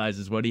and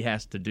realizes what he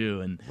has to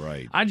do. And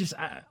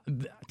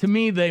to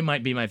me, they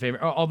might be my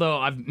favorite.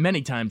 Although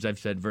many times I've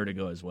said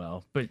Vertigo as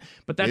well, but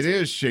that's it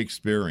is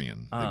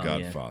Shakespearean. The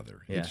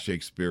Godfather. It's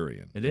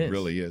Shakespearean. It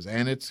really is,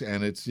 and it's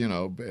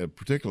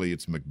particularly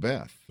it's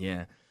Macbeth.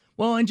 Yeah.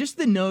 Well, and just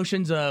the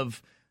notions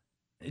of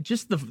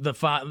Just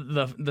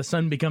the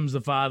son becomes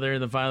the father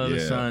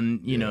the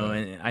son, you know,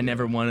 and I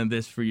never wanted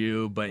this for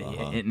you, but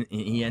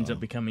he ends up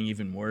becoming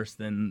even worse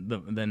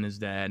than his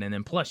dad. And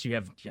then plus you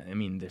have, I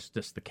mean, there's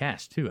just the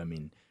cast too. I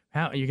mean,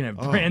 how you're gonna have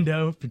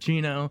Brando,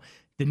 Pacino,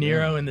 De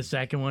Niro in the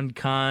second one,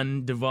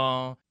 Khan,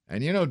 Duvall.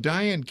 And you know,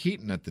 Diane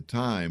Keaton at the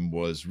time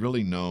was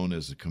really known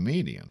as a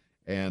comedian,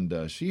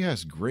 and she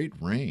has great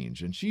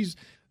range, and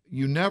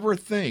you never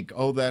think,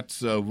 oh,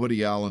 that's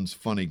Woody Allen's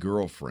funny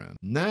girlfriend.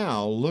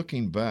 Now,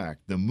 looking back,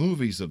 the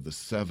movies of the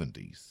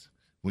 70s,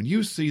 when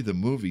you see the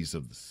movies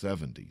of the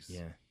 70s,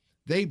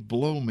 they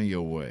blow me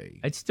away.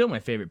 It's still my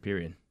favorite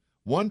period.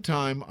 One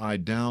time I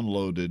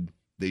downloaded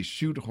They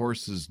Shoot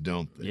Horses,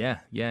 Don't They?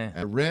 Yeah.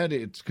 I read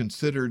it's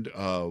considered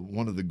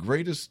one of the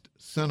greatest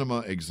cinema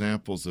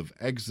examples of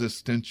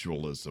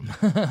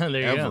existentialism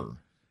there you go.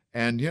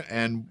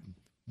 And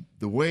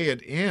the way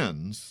it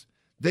ends,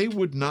 they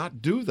would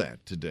not do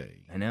that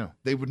today. I know.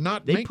 They would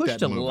not They make pushed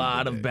that a movie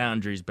lot today. of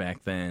boundaries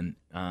back then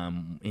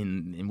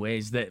in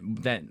ways that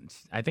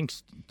I think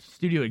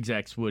studio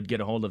execs would get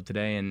a hold of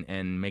today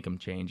and make them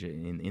change it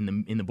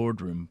in the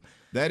boardroom.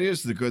 That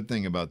is the good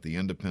thing about the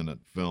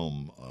independent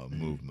film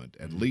movement.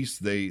 At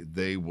least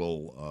they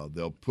will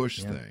they'll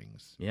push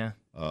things. Yeah.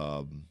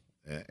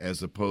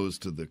 As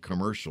opposed to the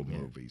commercial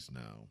movies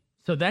now.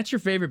 So that's your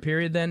favorite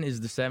period then,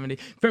 is the 70s?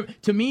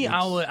 To me,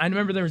 I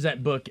remember there was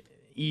that book,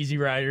 Easy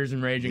Riders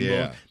and Raging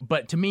Bull,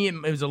 but to me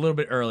it was a little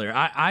bit earlier.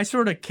 I'd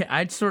sort of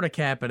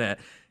cap it at,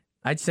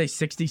 I'd say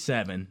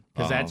 67,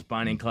 because that's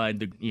Bonnie and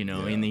Clyde,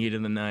 In the Heat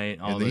of the Night.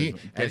 In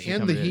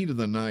the Heat of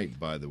the Night,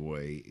 by the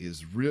way,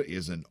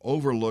 is an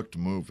overlooked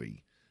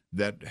movie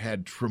that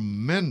had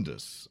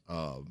tremendous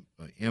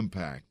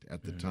impact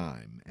at the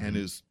time, and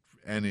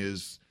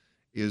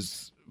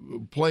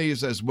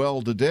plays as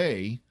well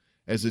today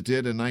as it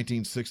did in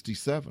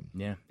 1967.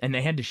 Yeah, and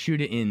they had to shoot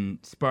it in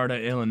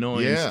Sparta,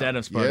 Illinois instead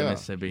of Sparta,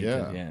 Mississippi.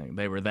 Yeah,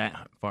 they were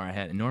that far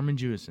ahead. And Norman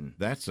Jewison.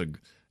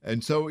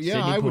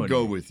 I would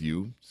go with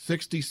you.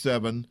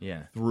 67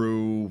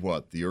 through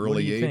the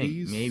early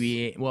 80s?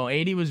 Maybe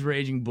 80 was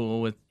Raging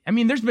Bull with. I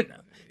mean, there's been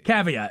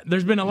caveat.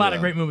 There's been a lot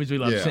of great movies we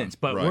love since,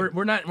 but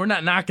we're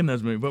not knocking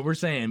those movies. But we're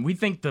saying we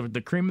think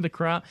the cream of the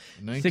crop,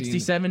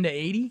 67 to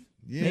 80.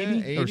 Yeah, maybe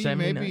 80, or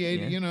 79, maybe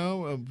 80. Yeah. You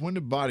know, when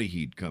did Body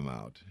Heat come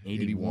out?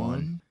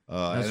 81.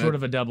 That's sort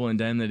of a Double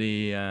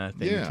Indemnity thing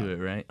to it,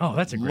 right? Oh,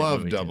 that's a great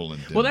movie. Love Double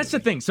Indemnity. Well, that's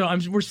the thing. So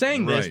we're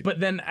saying this, but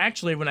then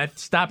actually, when I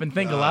stop and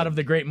think, a lot of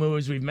the great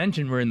movies we've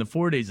mentioned were in the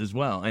 40s as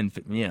well, and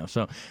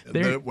so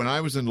when I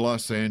was in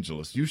Los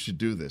Angeles, you should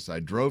do this.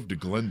 I drove to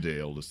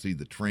Glendale to see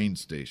the train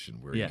station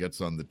where he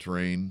gets on the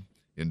train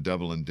in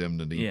Double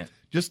Indemnity,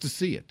 just to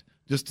see it.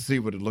 Just to see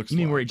what it looks like.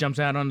 You mean where he jumps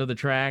out onto the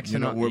tracks?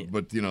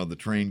 But the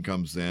train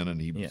comes in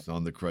and he's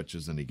on the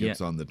crutches and he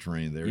gets on the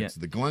train there. It's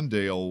the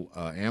Glendale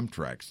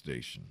Amtrak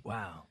station.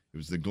 Wow. It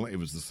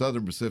was the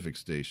Southern Pacific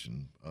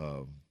station,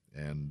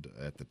 and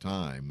at the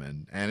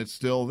time, and it's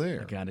still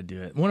there. I got to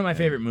do it. One of my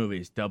favorite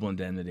movies, Double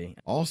Indemnity.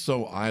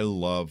 Also, I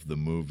love the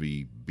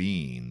movie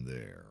Being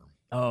There.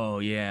 Oh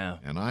yeah.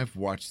 And I've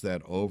watched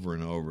that over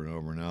and over and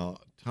over. Now,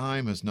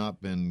 time has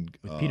not been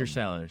with Peter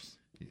Sellers.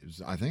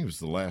 I think it was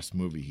the last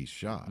movie he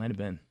shot. Might have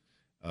been.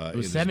 It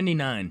was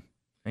 1979.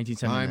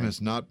 Time has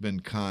not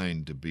been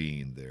kind to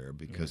Being There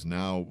because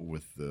now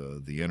with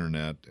the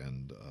internet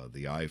and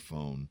the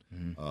iPhone,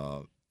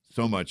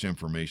 so much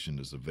information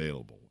is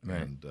available.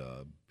 Right. And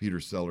Peter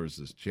Sellers,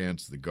 as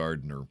Chance the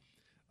Gardener,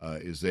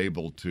 is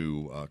able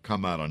to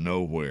come out of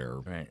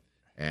nowhere,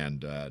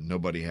 and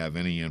nobody have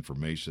any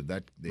information.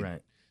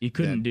 You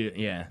couldn't do it.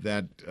 Yeah.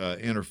 That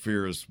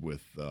interferes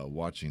with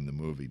watching the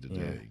movie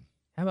today. Yeah.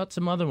 How about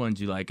some other ones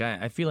you like?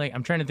 I feel like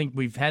I'm trying to think.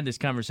 We've had this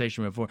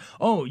conversation before.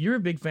 Oh, you're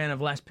a big fan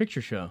of Last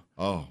Picture Show.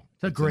 Oh,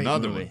 it's a great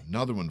movie.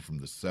 Another one from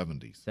the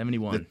 70s.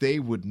 71. That they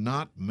would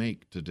not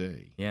make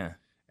today. Yeah.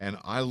 And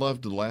I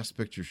loved the Last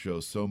Picture Show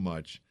so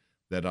much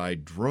that I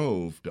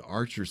drove to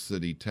Archer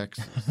City,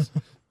 Texas,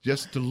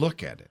 just to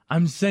look at it.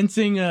 I'm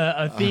sensing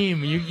a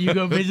theme. You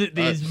go visit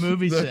these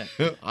movie sets.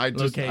 I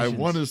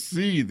want to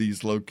see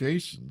these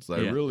locations. I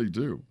really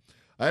do.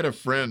 I had a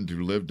friend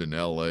who lived in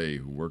L.A.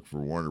 who worked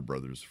for Warner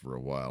Brothers for a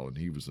while, and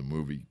he was a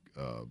movie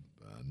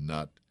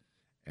nut,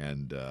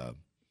 and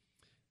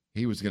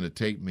he was going to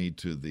take me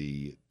to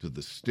the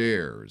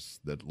stairs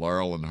that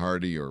Laurel and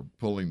Hardy are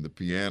pulling the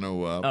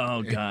piano up.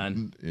 Oh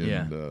God!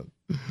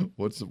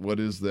 What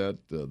is that?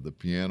 The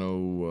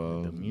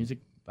piano. The music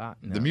box.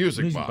 No. The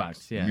music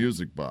box. Yeah. The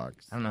music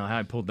box. I don't know how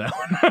I pulled that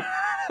one.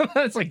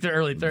 That's like the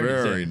early 30s.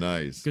 Very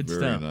nice. Good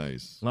Very stuff.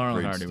 nice. Laurel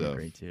and Hardy were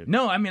great too.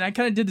 No, I mean I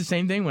kind of did the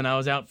same thing when I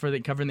was out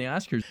covering the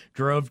Oscars.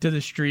 Drove to the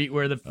street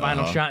where the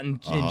final shot in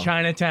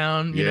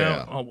Chinatown. You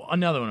know,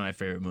 another one of my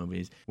favorite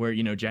movies where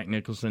Jack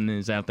Nicholson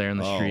is out there on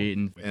the street,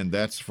 and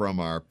that's from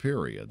our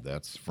period.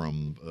 That's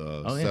from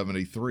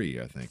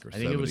 73, I think, or 74. I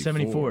think it was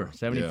 74.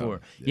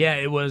 74. Yeah,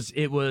 it was.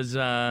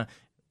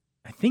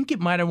 I think it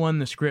might have won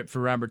the script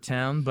for Robert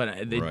Towne, but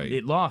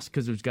it lost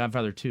because it was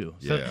Godfather 2.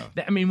 So,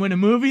 yeah. I mean, when a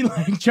movie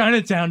like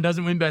Chinatown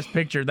doesn't win Best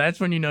Picture, that's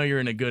when you know you're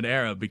in a good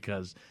era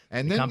because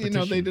and then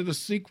they did a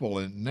sequel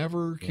and it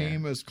never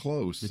came as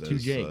close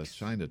as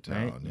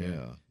Chinatown. Right?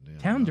 Yeah.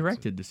 Towne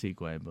directed the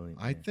sequel, I believe.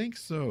 I think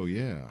so.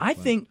 Yeah. I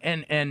think,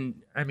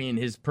 and I mean,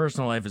 his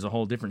personal life is a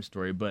whole different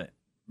story, but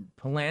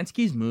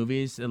Polanski's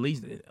movies, at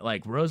least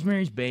like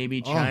Rosemary's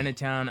Baby,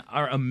 Chinatown,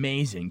 are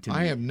amazing to me.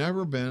 I have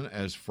never been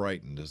as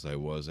frightened as I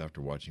was after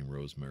watching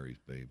Rosemary's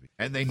Baby.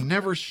 And they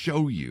never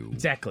show you.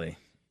 Exactly.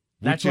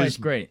 That's why it's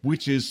great.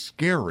 Which is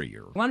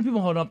scarier. A lot of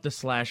people hold up the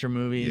slasher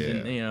movies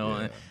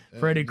and,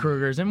 Freddy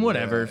Krueger's and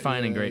whatever,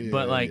 fine and great.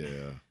 But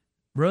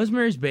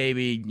Rosemary's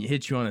Baby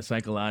hits you on a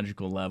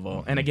psychological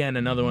level. And again,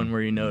 another one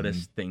where you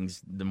notice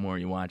things the more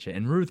you watch it.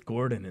 And Ruth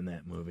Gordon in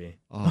that movie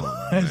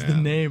as the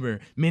neighbor,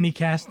 Minnie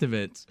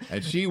Kastovitz.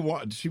 And she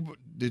won.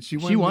 Did she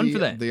win? She won for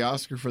that. The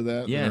Oscar for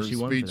that. Yeah, and her she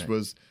won for speech that.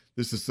 was,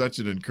 "This is such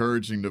an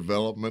encouraging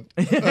development."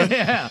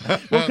 Yeah,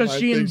 well, because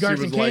she and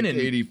Garson Kanin,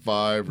 like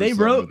 85. They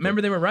wrote.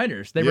 Remember, they were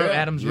writers. They wrote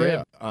Adam's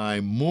Rib. I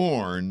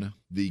mourn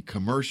the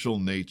commercial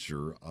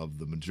nature of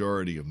the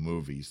majority of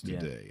movies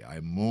today.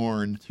 I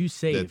mourn too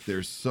safe. That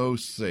they're so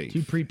safe,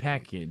 too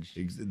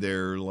prepackaged.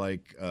 They're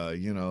like,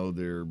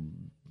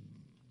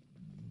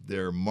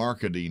 they're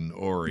marketing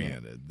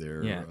oriented.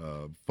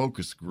 They're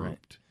focus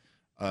grouped.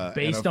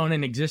 Based on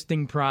an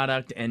existing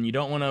product, and you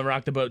don't want to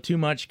rock the boat too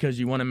much because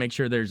you want to make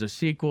sure there's a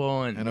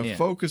sequel. And a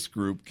focus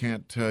group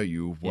can't tell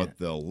you what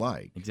they'll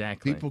like.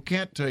 Exactly. People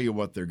can't tell you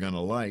what they're going to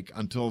like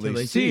until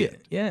they see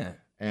it. Yeah.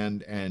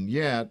 And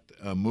yet,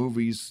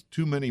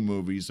 too many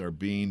movies are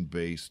being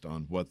based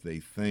on what they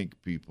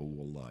think people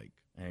will like.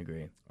 I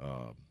agree.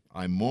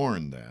 I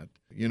mourn that.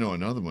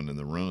 Another one in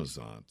the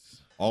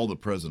Renaissance, All the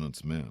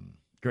President's Men.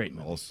 Great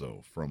movie.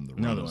 Also from the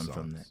Another Renaissance.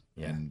 one from that.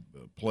 Yeah. And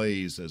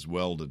plays as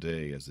well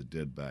today as it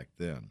did back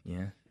then.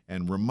 Yeah.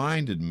 And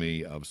reminded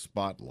me of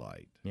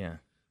Spotlight. Yeah.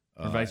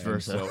 Or vice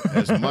versa. So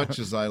as much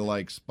as I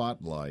like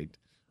Spotlight,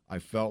 I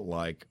felt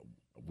like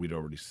we'd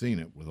already seen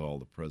it with All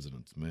the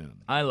President's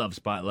Men. I love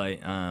Spotlight,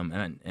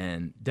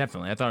 and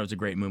definitely, I thought it was a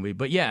great movie.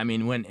 But yeah, I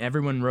mean, when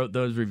everyone wrote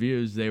those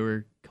reviews, they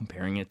were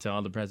comparing it to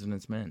All the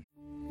President's Men.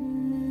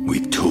 We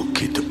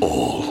took it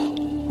all.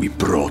 We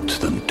brought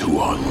them to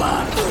our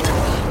land.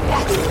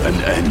 An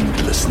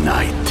endless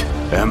night,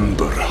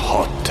 ember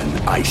hot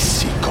and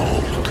icy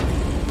cold.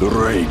 The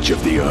rage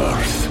of the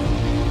earth.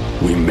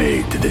 We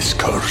made this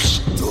curse.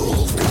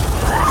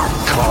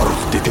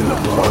 Carved it in the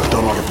blood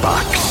on our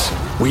backs.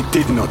 We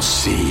did not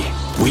see.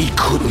 We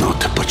could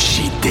not, but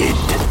she did.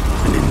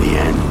 And in the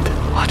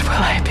end, what will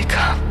I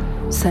become?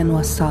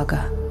 Senua's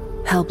Saga.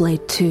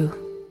 Hellblade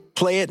 2.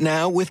 Play it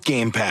now with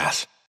Game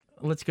Pass.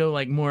 Let's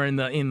go more in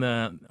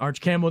the Arch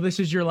Campbell, this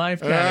is your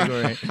life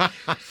category.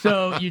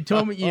 So you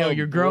told me,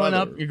 you're growing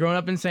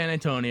up in San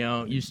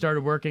Antonio. You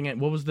started working at,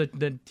 what was the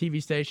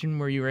TV station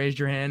where you raised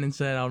your hand and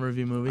said, I'll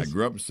review movies? I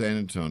grew up in San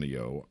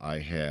Antonio. I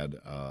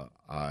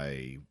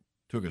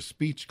took a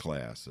speech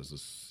class as a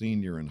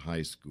senior in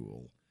high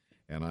school,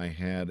 and I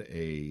had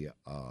a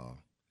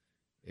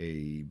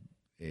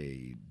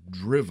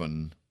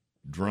driven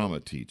drama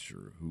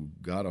teacher who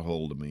got a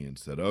hold of me and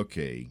said,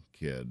 "Okay,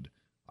 kid,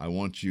 I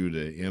want you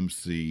to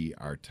MC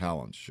our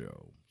talent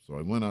show." So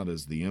I went out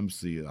as the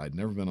MC. I'd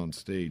never been on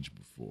stage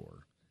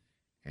before,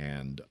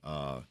 and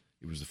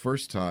it was the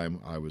first time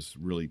I was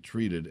really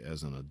treated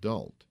as an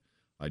adult.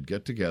 I'd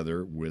get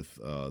together with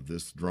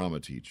this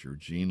drama teacher,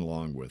 Jean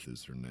Longwith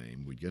is her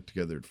name. We'd get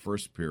together at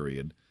first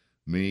period,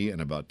 me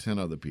and about 10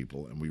 other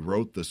people, and we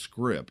wrote the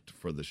script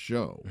for the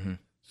show. Mm-hmm.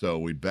 So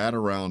we'd bat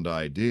around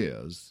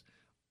ideas.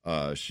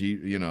 She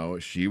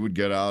would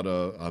get out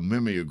a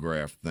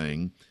mimeograph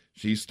thing.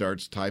 She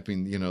starts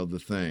typing, the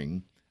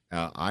thing.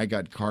 I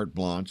got carte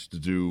blanche to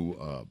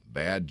do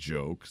bad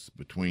jokes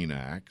between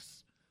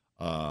acts.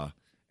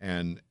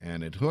 And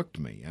it hooked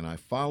me, and I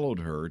followed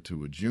her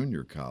to a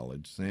junior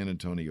college, San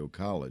Antonio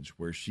College,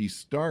 where she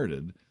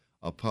started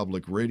a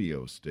public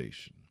radio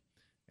station.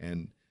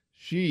 And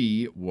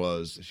she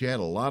had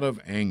a lot of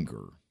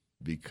anger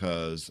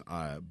because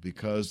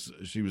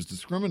she was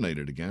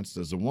discriminated against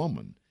as a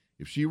woman.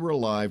 If she were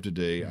alive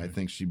today, I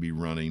think she'd be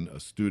running a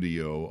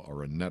studio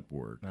or a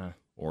network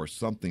or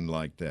something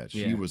like that.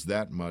 She was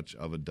that much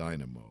of a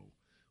dynamo.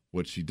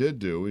 What she did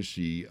do is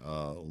she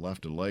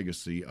left a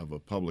legacy of a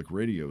public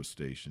radio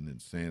station in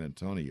San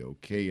Antonio,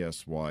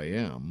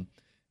 KSYM,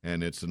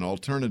 and it's an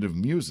alternative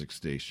music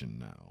station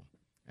now.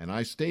 And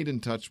I stayed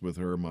in touch with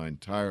her my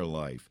entire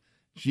life.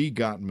 She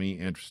got me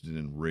interested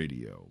in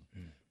radio.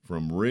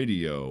 From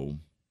radio,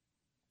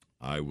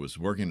 I was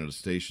working at a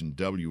station,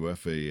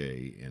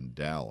 WFAA, in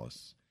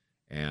Dallas,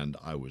 and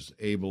I was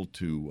able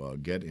to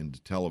get into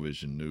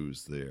television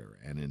news there.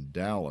 And in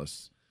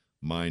Dallas,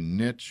 my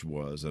niche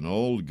was an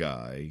old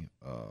guy,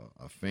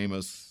 a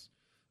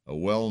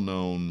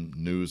well-known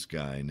news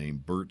guy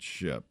named Bert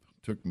Shipp,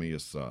 took me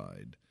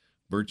aside.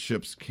 Bert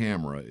Shipp's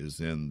camera is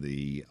in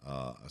the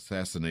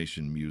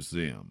Assassination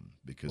Museum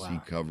because he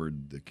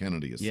covered the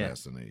Kennedy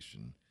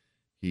assassination.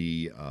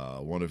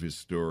 One of his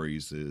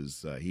stories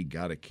is he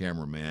got a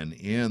cameraman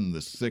in the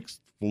 6th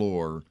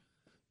floor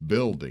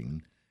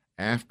building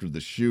after the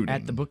shooting.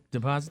 At the book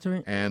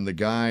depository? And the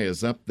guy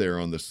is up there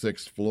on the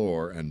 6th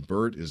floor, and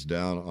Bert is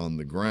down on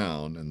the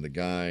ground, and the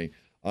guy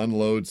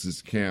unloads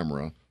his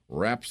camera,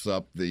 wraps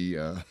up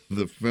the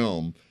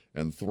film,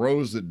 and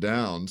throws it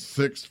down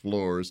 6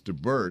 floors to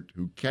Bert,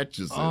 who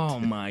catches it. Oh,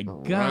 my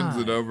God. Runs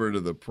it over to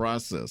the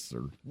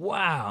processor.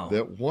 Wow.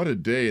 What a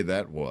day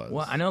that was.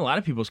 Well, I know a lot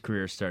of people's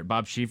careers start.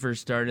 Bob Schieffer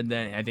started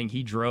that. I think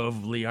he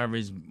drove Lee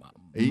Harvey's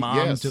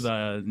mom to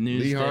the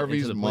news Lee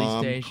Harvey's to the mom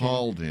police station.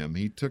 called him.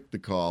 He took the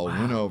call,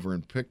 went over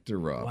and picked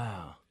her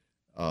up.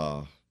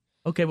 Wow.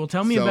 Okay, well,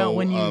 tell me about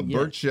when you...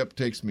 Bert Shipp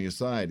takes me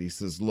aside. He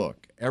says,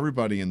 look,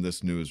 everybody in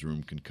this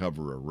newsroom can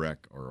cover a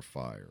wreck or a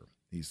fire.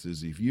 He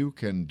says, if you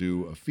can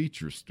do a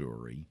feature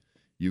story,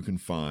 you can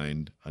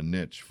find a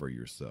niche for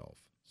yourself.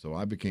 So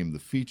I became the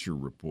feature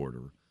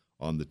reporter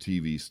on the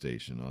TV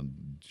station,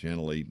 on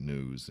Channel 8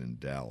 News in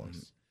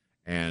Dallas.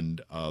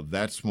 And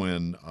that's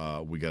when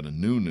we got a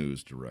new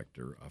news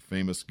director, a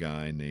famous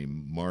guy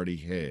named Marty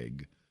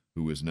Haig,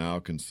 who is now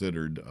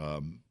considered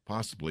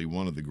possibly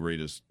one of the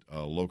greatest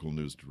local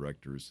news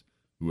directors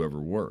who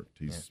ever worked.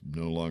 He's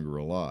no longer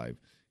alive.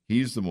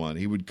 He's the one.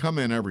 He would come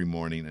in every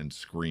morning and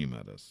scream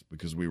at us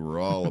because we were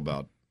all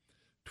about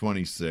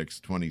 26,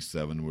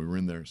 27. We were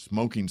in there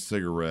smoking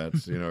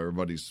cigarettes.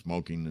 Everybody's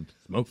smoking and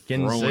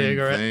throwing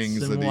cigarettes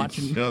things and at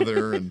each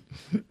other and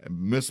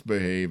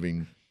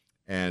misbehaving.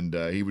 And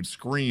he would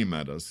scream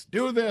at us,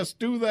 do this,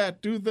 do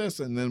that, do this.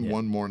 And then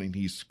one morning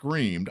he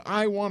screamed,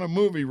 I want a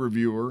movie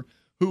reviewer.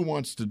 Who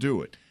wants to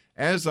do it?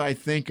 As I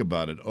think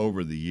about it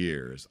over the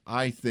years,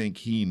 I think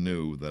he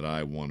knew that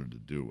I wanted to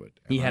do it.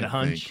 He had a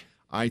hunch?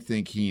 I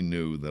think he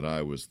knew that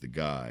I was the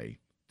guy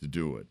to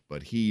do it,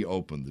 but he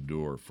opened the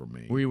door for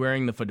me. Were you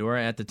wearing the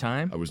fedora at the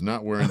time? I was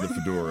not wearing the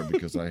fedora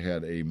because I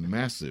had a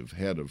massive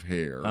head of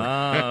hair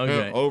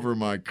over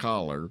my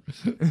collar.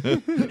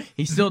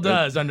 He still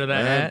does under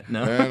that hat.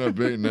 No,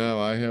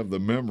 no, I have the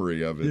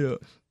memory of it.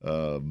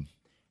 Yeah.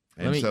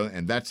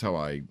 And that's how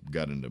I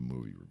got into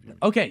movie review.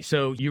 Okay,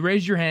 so you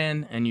raised your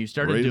hand and you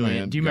started doing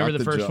it. Do you remember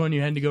the first one you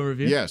had to go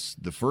review? Yes,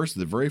 the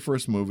very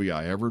first movie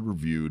I ever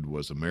reviewed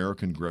was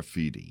American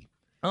Graffiti.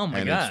 Oh,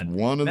 my God. It's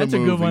one of That's the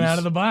movies, a good one out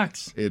of the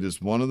box. It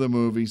is one of the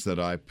movies that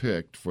I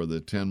picked for the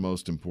 10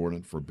 most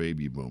important for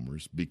baby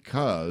boomers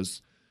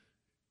because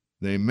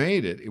they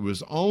made it. It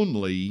was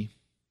only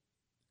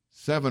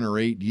 7 or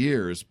 8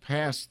 years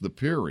past the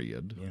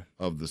period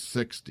of the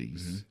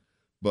 60s,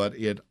 but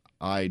it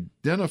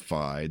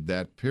identified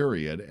that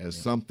period as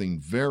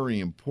something very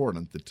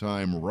important, the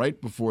time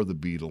right before the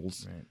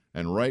Beatles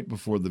and right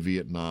before the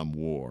Vietnam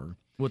War.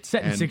 Well, it's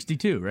set in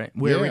 62, right?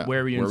 Where were you in 62?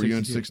 Where were you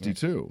in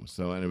 62?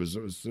 So, and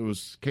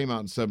it came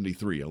out in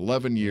 73,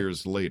 11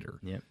 years later.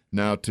 Yep.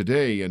 Now,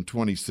 today in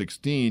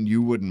 2016,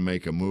 you wouldn't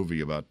make a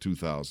movie about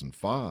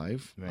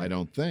 2005, I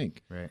don't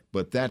think. Right.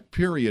 But that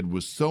period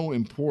was so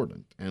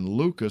important, and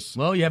Lucas...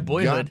 Well, you have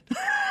Boyhood.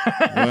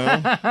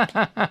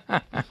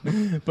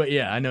 But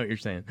yeah, I know what you're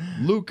saying.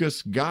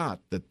 Lucas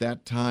got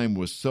that time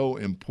was so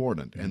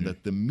important and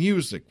that the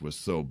music was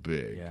so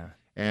big. Yeah.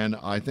 And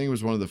I think it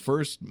was one of the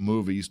first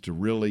movies to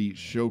really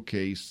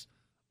showcase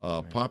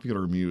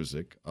popular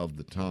music of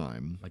the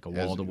time. Like a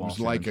wall-to-wall It was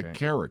like a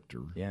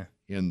character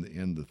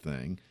in the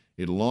thing.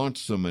 It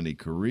launched so many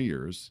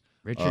careers.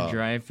 Richard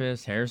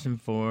Dreyfuss, Harrison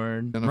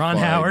Ford, Ron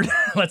Howard.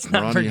 Let's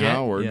not forget. Ronnie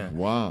Howard, yeah.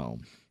 Wow.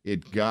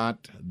 It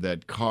got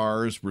that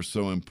cars were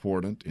so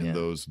important in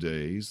those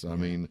days. I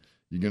mean,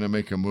 you're going to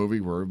make a movie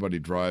where everybody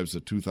drives a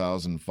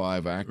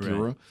 2005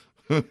 Acura?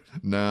 Right.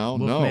 Now,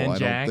 Wolfman no, I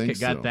Jack, don't think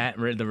it got so. that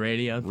the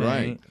radio thing.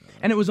 Right.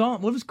 And it was all,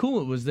 what was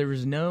cool was there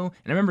was no, and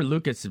I remember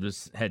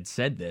Lucas had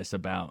said this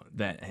about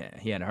that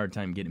he had a hard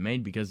time getting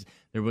made because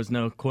there was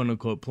no quote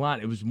unquote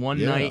plot. It was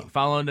one night,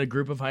 followed a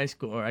group of high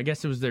school, or I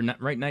guess it was their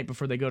right night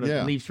before they go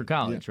to leaves for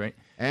college, right?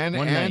 And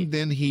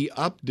then he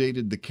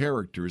updated the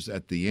characters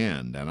at the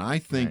end, and I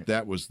think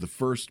that was the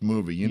first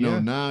movie. You know,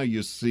 now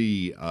you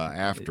see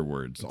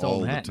afterwards it's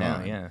all the hat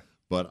time. now,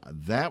 But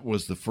that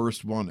was the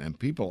first one, and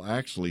people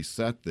actually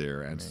sat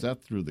there and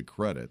sat through the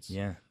credits.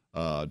 Yeah.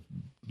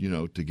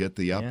 To get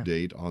the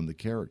update on the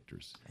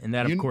characters. And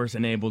that, of course,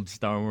 enabled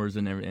Star Wars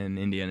and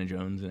Indiana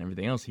Jones and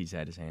everything else he's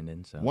had his hand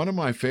in. So one of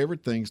my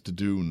favorite things to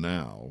do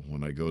now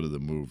when I go to the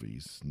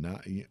movies,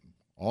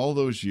 all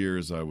those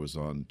years I was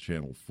on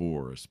Channel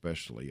 4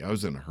 especially, I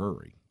was in a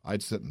hurry.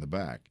 I'd sit in the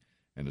back,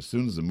 and as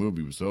soon as the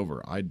movie was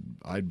over,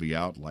 I'd be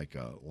out like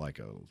a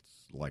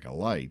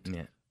light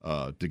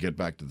to get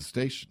back to the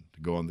station,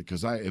 to go on,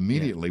 because I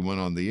immediately went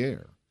on the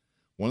air.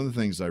 One of the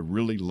things I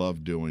really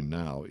love doing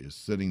now is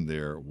sitting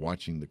there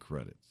watching the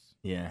credits.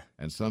 Yeah.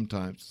 And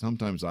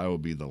sometimes I will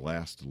be the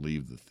last to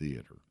leave the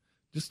theater,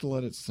 just to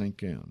let it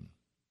sink in.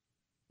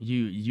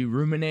 You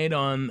ruminate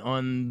on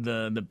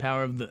the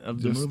power of the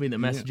movie, the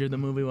message of the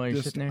movie while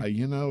you're sitting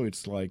there?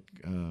 It's like,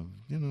 I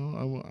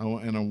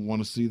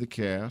want to see the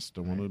cast.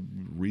 I want to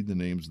read the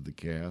names of the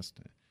cast.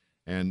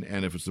 And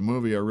if it's a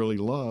movie I really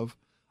love,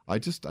 I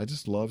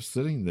just love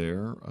sitting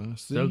there.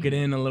 Soak it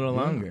in a little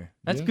longer.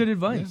 That's good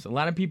advice. Yeah. A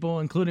lot of people,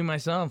 including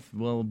myself,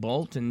 will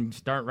bolt and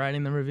start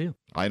writing the review.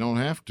 I don't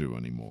have to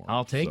anymore.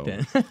 I'll take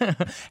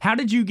that. How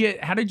did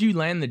you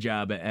land the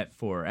job at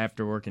 4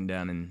 after working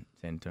down in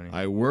San Antonio?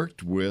 I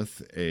worked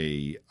with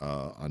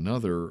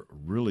another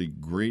really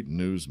great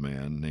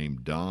newsman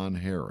named Don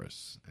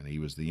Harris, and he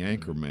was the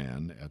anchor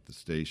man at the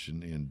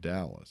station in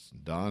Dallas.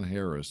 Don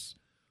Harris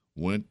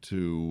went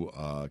to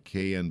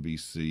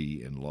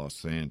KNBC in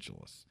Los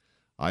Angeles.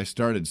 I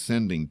started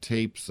sending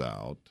tapes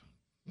out,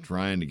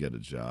 trying to get a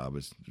job. I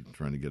was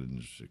trying to get it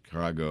in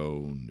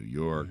Chicago, New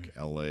York,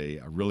 L.A.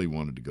 I really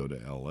wanted to go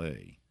to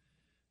L.A.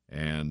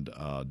 And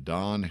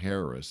Don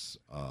Harris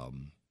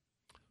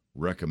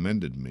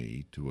recommended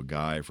me to a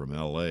guy from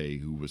L.A.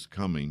 who was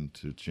coming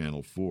to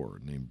Channel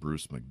 4 named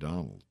Bruce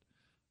McDonald.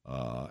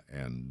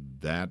 And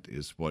that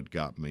is what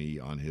got me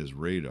on his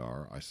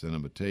radar. I sent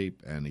him a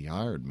tape, and he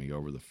hired me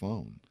over the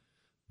phone.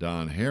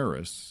 Don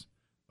Harris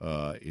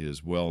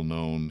is well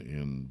known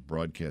in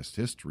broadcast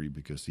history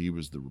because he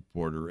was the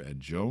reporter at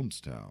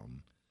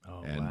Jonestown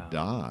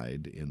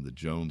died in the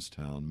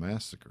Jonestown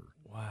massacre.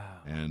 Wow.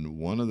 And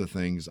one of the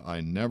things,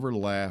 I never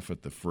laugh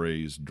at the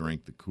phrase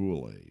drink the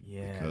Kool-Aid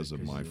because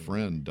of my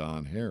friend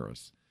Don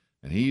Harris.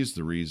 And he's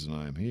the reason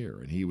I'm here.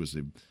 And he was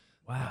a...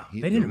 Wow.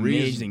 They did an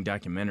amazing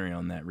documentary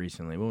on that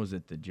recently. What was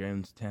it? The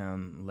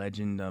Jonestown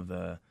Legend of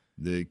the...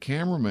 The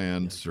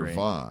cameraman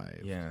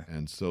survived, yeah,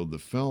 and so the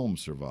film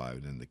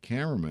survived, and the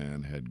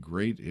cameraman had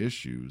great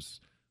issues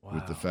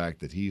with the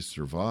fact that he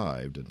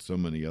survived and so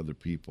many other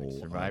people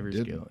survivor's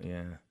didn't. guilt,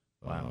 yeah.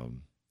 Wow.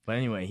 But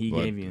anyway, he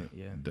gave you,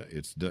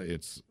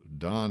 It's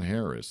Don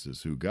Harris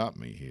is who got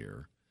me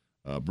here.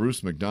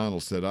 Bruce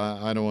McDonald said,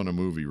 I don't want a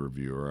movie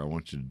reviewer. I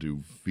want you to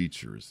do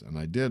features. And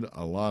I did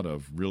a lot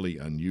of really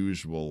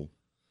unusual,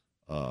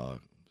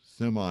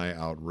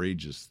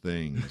 semi-outrageous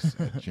things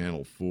at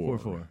Channel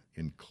 4,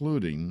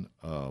 including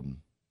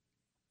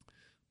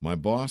my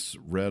boss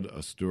read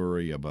a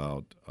story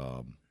about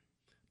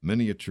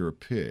miniature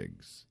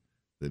pigs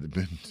that had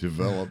been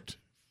developed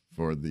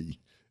for the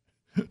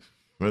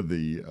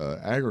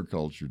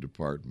agriculture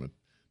department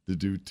to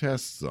do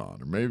tests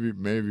on, or maybe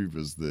it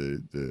was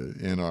the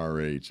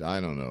NRH, I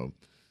don't know,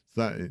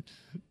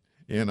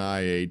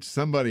 NIH.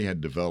 Somebody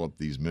had developed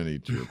these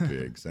miniature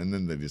pigs, and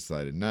then they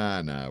decided,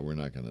 nah, we're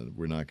not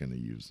gonna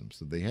use them.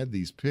 So they had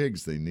these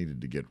pigs they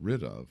needed to get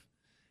rid of,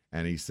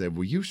 and he said,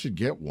 well, you should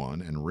get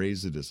one and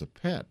raise it as a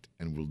pet,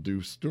 and we'll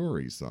do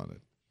stories on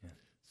it. Yeah.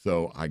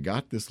 So I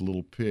got this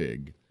little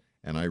pig,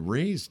 and I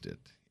raised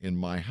it in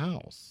my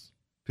house.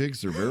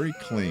 Pigs are very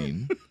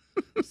clean.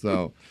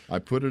 So I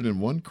put it in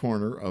one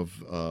corner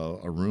of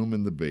a room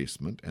in the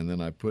basement, and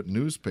then I put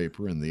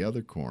newspaper in the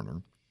other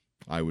corner.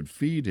 I would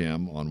feed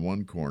him on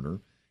one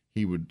corner.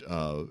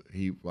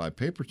 I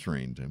paper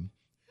trained him.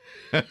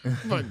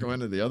 If I go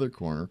into the other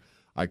corner,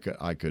 I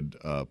could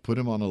put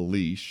him on a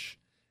leash,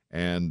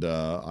 and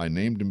I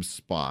named him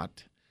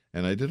Spot.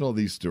 And I did all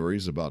these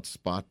stories about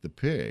Spot the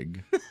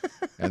pig.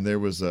 And there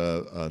was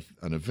an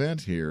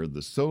event here,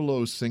 the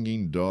solo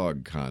singing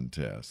dog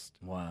contest.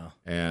 Wow.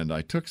 And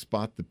I took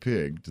Spot the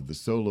pig to the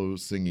solo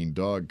singing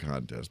dog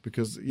contest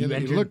because he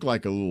looked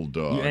like a little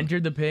dog. You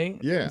entered the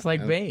pig? Yeah. It's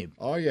like Babe.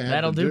 All you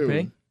had to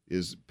do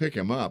is pick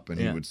him up, and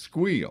he would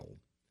squeal.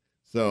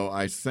 So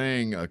I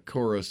sang a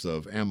chorus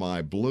of Am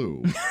I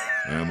Blue?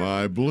 Am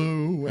I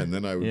Blue? And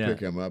then I would pick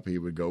him up. He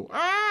would go,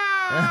 ah!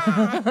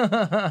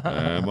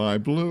 Am I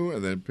Blue?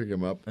 And then pick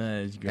him up.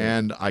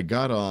 And I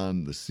got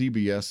on the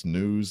CBS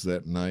News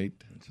that night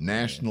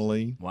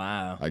nationally.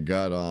 Wow. I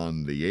got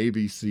on the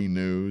ABC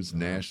News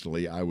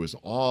nationally. I was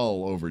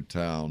all over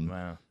town.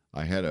 Wow.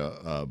 I had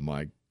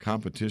my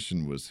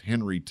competition was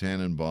Henry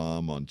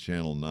Tannenbaum on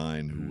Channel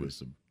 9, who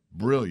was a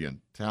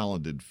brilliant,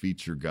 talented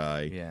feature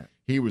guy. Yeah.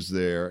 He was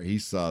there. He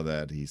saw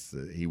that.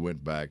 He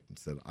went back and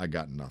said, I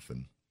got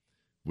nothing.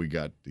 We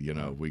got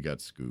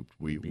scooped.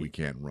 We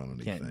can't run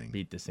anything. Can't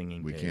beat the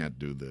singing pig. We can't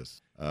do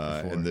this.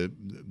 And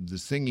the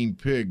singing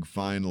pig,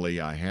 finally,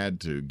 I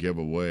had to give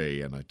away,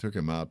 and I took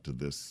him out to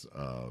this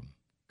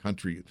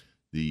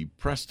the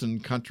Preston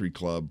Country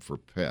Club for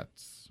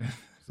Pets.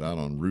 It's out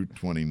on Route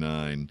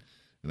 29.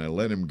 And I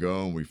let him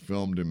go, and we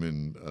filmed him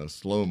in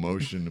slow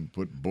motion and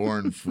put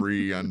Born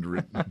Free under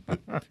it.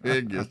 The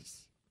pig is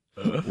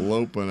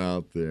loping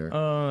out there.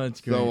 Oh,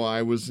 that's great. So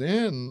I was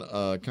in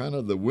kind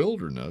of the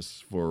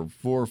wilderness for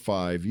 4 or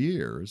 5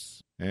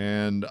 years,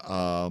 and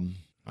I'm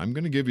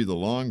going to give you the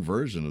long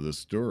version of this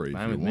story if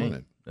you want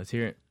it. Let's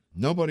hear it.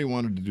 Nobody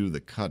wanted to do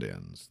the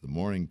cut-ins, the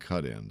morning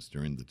cut-ins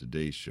during the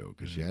Today Show,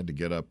 because you had to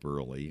get up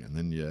early, and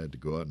then you had to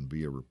go out and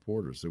be a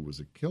reporter. So it was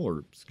a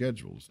killer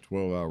schedule. It was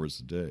 12 hours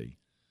a day.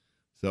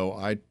 So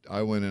I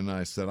went in and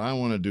I said, I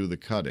want to do the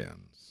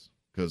cut-ins,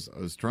 because I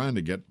was trying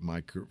to get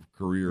my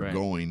career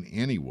going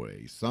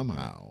anyway,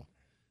 somehow,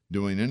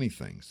 doing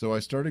anything. So I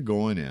started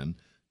going in,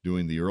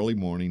 doing the early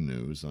morning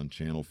news on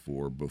Channel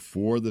 4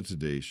 before the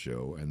Today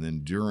Show and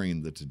then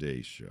during the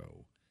Today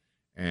Show.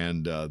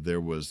 And there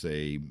was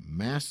a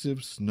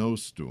massive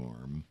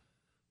snowstorm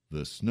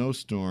the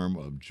snowstorm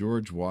of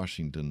George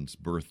Washington's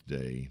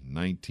birthday,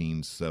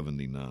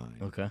 1979.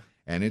 Okay.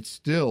 And it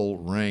still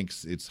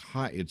ranks,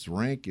 its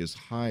rank is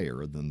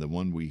higher than the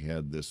one we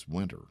had this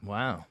winter.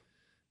 Wow.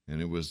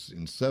 And it was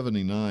in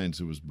 79,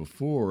 so it was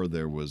before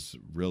there was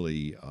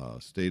really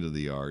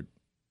state-of-the-art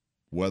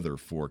weather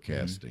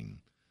forecasting.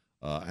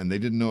 And they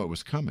didn't know it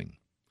was coming.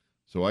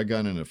 So I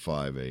got in at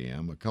 5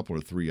 a.m. A couple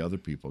or three other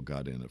people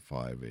got in at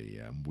 5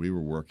 a.m. We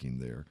were working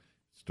there.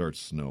 It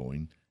starts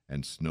snowing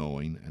and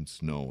snowing and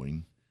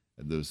snowing.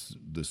 The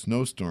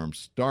snowstorm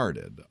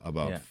started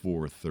about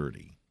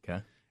 4:30.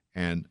 Okay.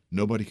 And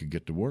nobody could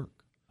get to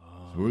work.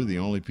 So we were the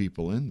only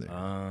people in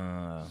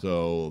there.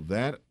 So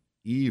that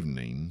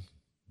evening,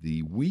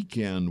 the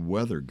weekend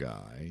weather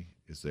guy,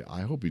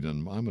 I hope he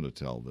doesn't, I'm going to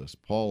tell this,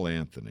 Paul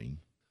Anthony,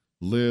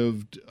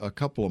 lived a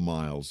couple of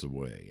miles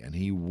away, and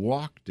he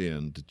walked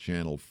into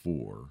Channel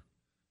 4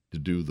 to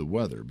do the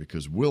weather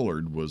because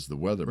Willard was the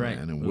weatherman, right.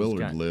 And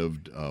Willard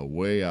lived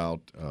way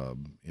out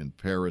in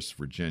Paris,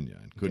 Virginia,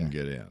 and couldn't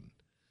get in.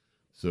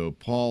 So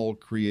Paul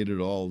created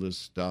all this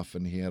stuff,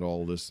 and he had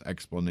all this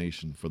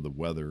explanation for the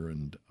weather,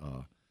 and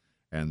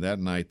that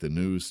night the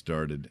news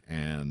started,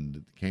 and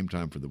it came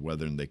time for the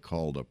weather, and they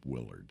called up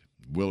Willard.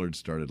 Willard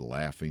started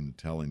laughing,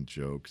 telling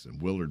jokes, and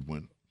Willard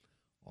went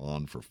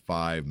on for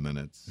 5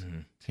 minutes,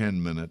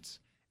 10 minutes,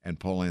 and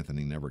Paul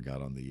Anthony never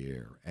got on the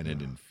air, and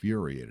it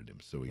infuriated him.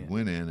 So he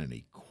went in and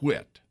he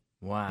quit.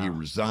 Wow. He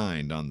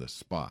resigned on the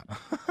spot.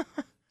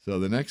 So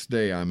the next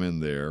day I'm in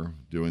there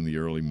doing the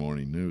early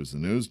morning news. The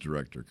news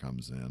director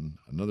comes in,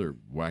 another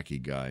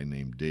wacky guy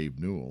named Dave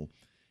Newell.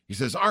 He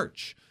says,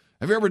 "Arch,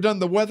 have you ever done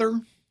the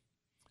weather?"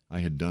 I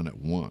had done it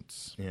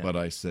once, but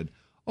I said,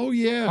 "Oh,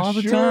 yeah, all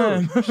the sure,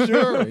 time."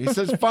 sure." He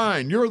says,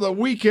 "Fine, you're the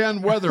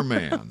weekend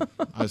weatherman."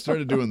 I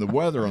started doing the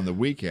weather on the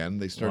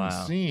weekend. They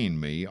started seeing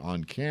me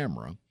on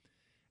camera.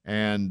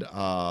 And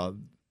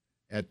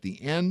at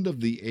the end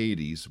of the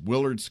 80s,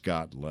 Willard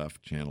Scott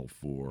left Channel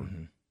 4.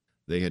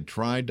 They had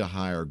tried to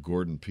hire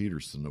Gordon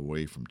Peterson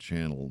away from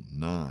Channel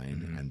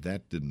 9, and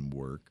that didn't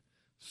work.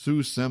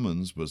 Sue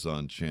Simmons was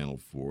on Channel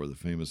 4, the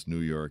famous New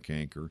York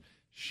anchor.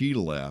 She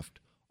left.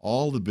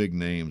 All the big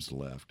names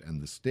left,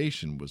 and the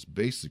station was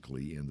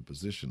basically in the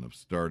position of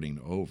starting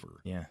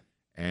over. Yeah.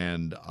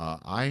 And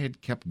I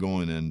had kept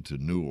going into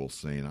Newell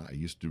saying, I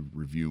used to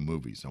review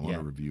movies. I want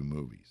to review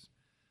movies.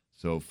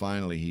 So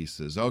finally he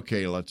says,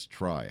 "Okay, let's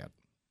try it."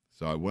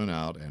 So I went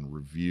out and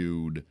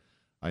reviewed,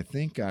 I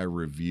think I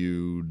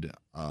reviewed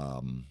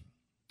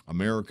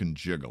American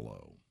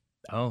Gigolo.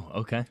 Oh,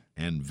 okay.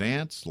 And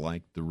Vance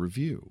liked the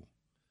review.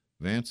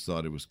 Vance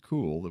thought it was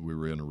cool that we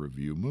were going to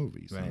review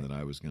movies and that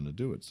I was going to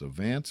do it. So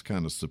Vance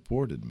kind of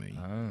supported me.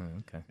 Oh,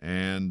 okay.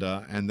 And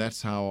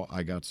that's how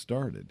I got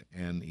started.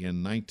 And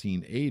in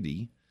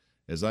 1980,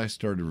 as I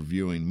started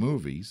reviewing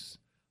movies,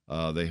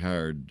 they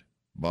hired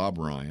Bob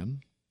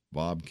Ryan.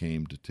 Bob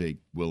came to take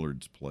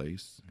Willard's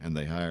place, and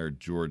they hired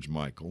George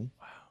Michael.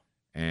 Wow.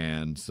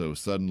 And so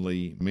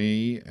suddenly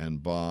me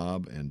and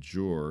Bob and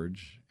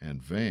George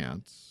and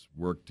Vance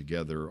worked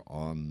together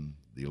on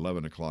the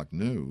 11 o'clock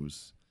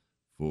news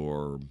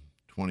for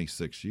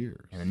 26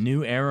 years. And a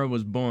new era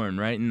was born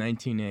right in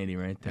 1980,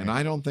 right there. And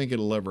I don't think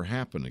it'll ever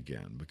happen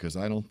again, because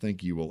I don't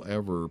think you will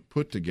ever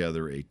put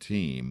together a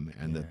team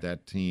and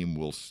that team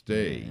will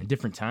stay a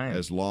different time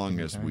as long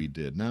as we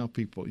did. Now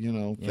people,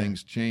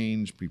 things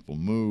change, people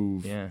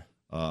move. Yeah.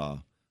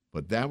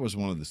 But that was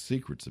one of the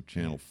secrets of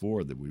Channel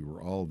 4, that we were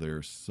all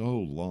there so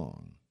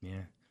long.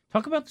 Yeah.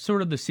 Talk about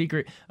sort of the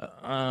secret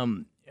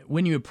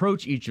when you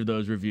approach each of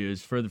those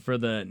reviews for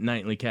the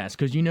nightly cast,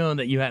 because you know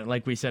that you had,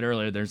 like we said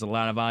earlier, there's a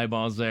lot of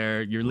eyeballs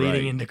there. You're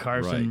leading into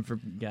Carson, for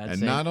God's sake.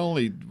 And not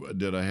only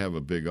did I have a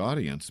big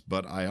audience,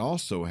 but I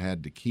also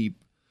had to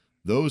keep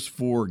those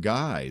four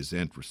guys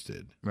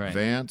interested. Right.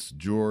 Vance,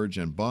 George,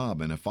 and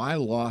Bob. And if I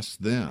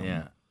lost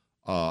them,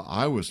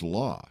 I was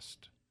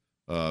lost.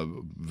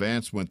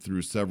 Vance went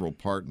through several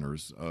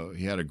partners.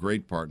 He had a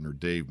great partner,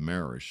 Dave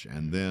Marish,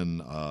 and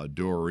then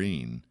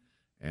Doreen.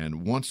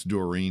 And once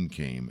Doreen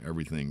came,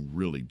 everything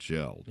really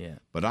gelled. Yeah.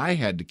 But I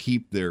had to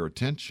keep their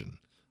attention.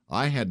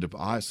 I had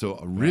to.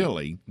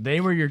 Really, they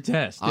were your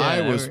test. Yeah,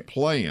 I was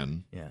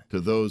playing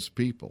to those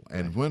people.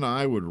 And Right. when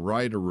I would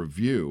write a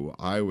review,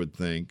 I would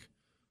think,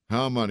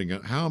 how am I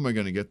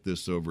going to get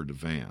this over to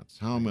Vance?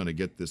 How am I going to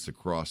get this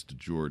across to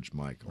George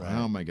Michael? Right.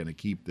 How am I going to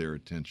keep their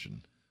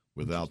attention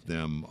without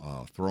them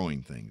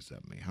throwing things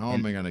at me? How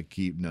am I going to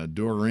keep? Now,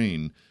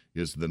 Doreen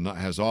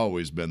has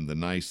always been the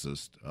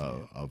nicest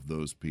of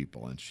those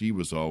people, and she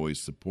was always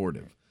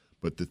supportive.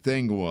 But the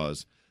thing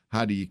was,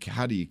 how do you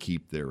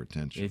keep their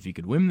attention? If you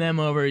could win them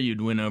over, you'd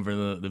win over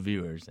the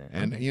viewers.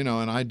 And and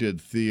I did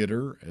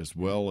theater as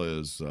well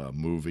as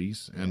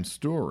movies and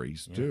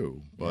stories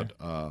too. But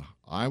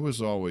I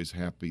was always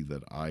happy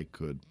that I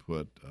could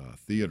put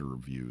theater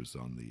reviews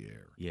on the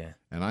air. Yeah.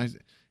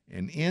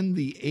 And in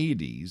the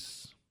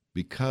 80s,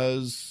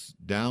 because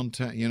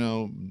downtown,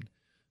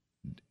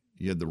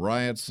 you had the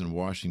riots in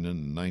Washington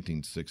in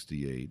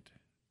 1968,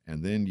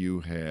 and then you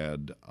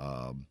had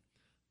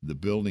the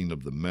building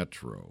of the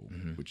Metro,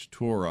 which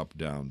tore up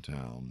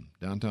downtown.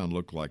 Downtown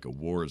looked like a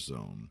war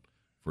zone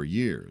for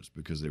years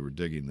because they were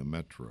digging the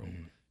Metro.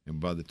 And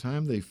by the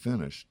time they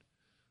finished,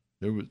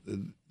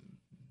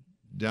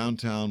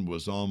 downtown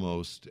was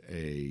almost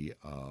a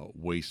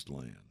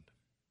wasteland.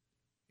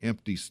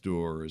 Empty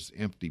stores,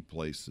 empty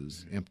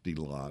places, empty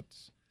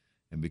lots.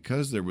 And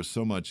because there was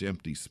so much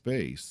empty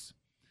space,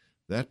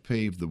 that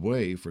paved the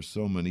way for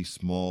so many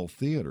small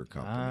theater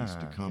companies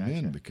to come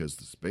in because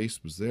the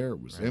space was there.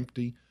 It was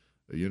empty.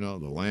 You know,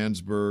 the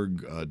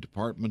Landsberg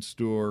department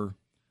store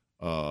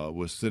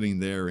was sitting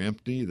there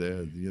empty.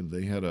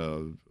 They had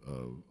a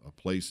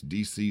place,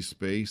 DC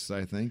Space,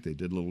 I think. They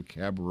did little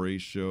cabaret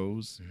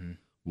shows.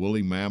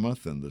 Woolly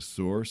Mammoth and The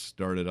Source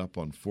started up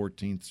on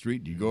 14th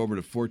Street. You go over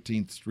to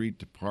 14th Street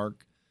to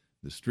park.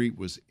 The street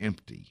was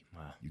empty.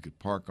 Wow. You could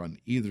park on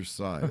either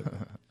side of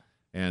it.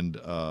 And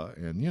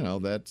you know,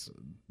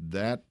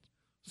 that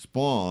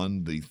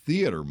spawned the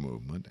theater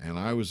movement, and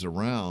I was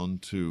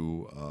around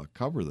to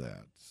cover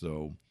that.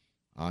 So,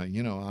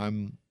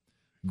 I'm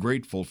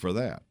grateful for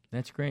that.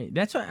 That's great.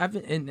 That's what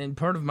and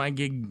part of my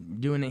gig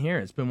doing it here.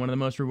 It's been one of the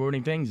most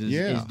rewarding things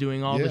is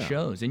doing all the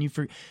shows. And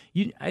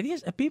I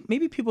guess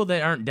maybe people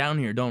that aren't down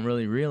here don't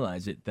really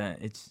realize it,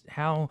 that it's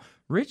how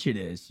rich it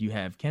is. You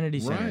have Kennedy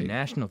Center,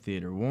 National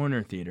Theater,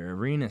 Warner Theater,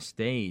 Arena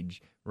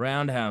Stage,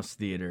 Roundhouse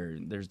Theater.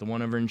 There's the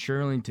one over in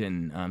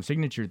Shirlington,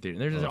 Signature Theater.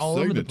 There's all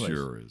over the place.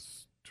 Signature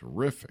is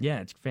terrific. Yeah,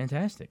 it's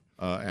fantastic.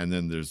 And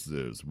then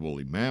there's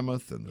Woolly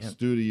Mammoth and the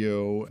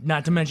studio.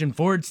 Not to mention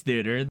Ford's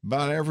Theater.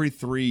 About every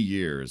 3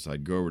 years,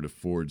 I'd go over to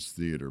Ford's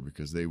Theater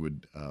because they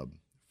would,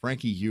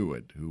 Frankie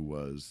Hewitt, who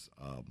was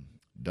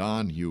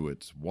Don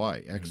Hewitt's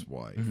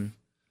ex-wife,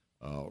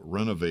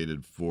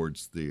 renovated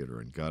Ford's Theater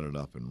and got it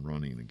up and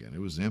running again.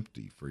 It was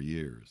empty for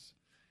years.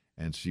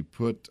 And she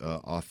put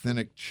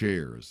authentic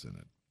chairs in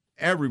it.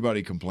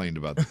 Everybody complained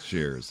about the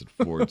chairs at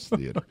Ford's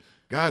Theater.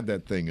 God,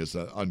 that thing is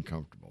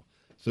uncomfortable.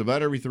 So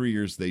about every 3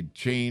 years, they'd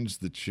change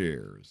the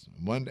chairs.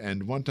 One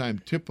time,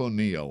 Tip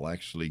O'Neill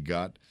actually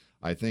got,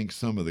 I think,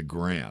 some of the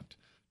grant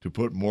to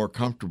put more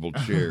comfortable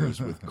chairs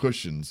with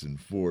cushions in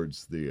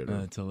Ford's Theater.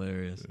 That's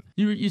hilarious.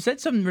 You said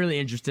something really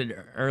interesting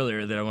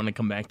earlier that I want to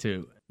come back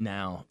to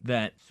now,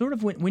 that sort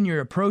of when you're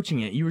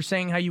approaching it, you were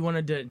saying how you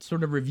wanted to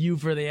sort of review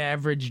for the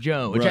average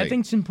Joe, which I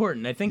think is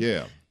important. I think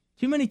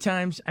too many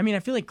times, I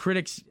feel like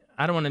critics,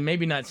 I don't want to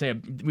maybe not say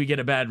we get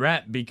a bad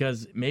rap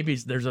because maybe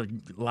there's a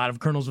lot of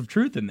kernels of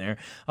truth in there.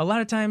 A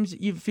lot of times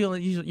you feel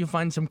you'll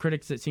find some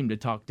critics that seem to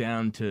talk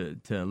down to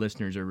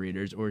listeners or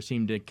readers, or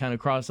seem to kind of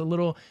cross a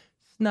little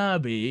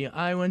snobby.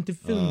 I went to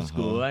film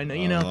school. I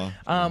know,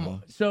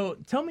 So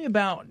tell me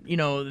about,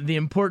 the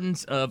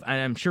importance of,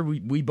 and I'm sure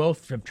we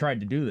both have tried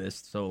to do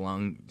this so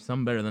long,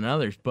 some better than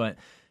others, but,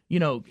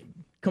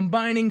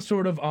 combining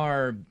sort of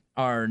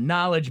our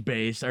knowledge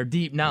base, our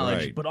deep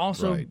knowledge, but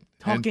also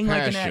talking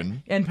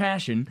and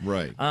passion.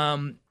 Right.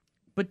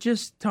 But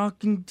just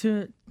talking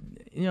to,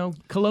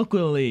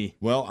 colloquially.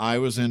 Well, I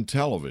was in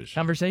television.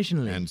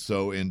 Conversationally. And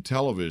so in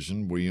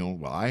television,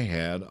 I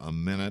had a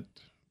minute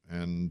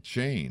and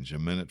change.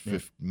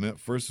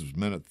 First it was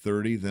minute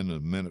 30, then a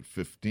minute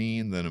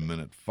 15, then a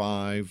minute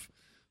 5.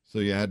 So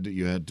you had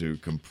to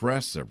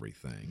compress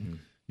everything.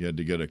 You had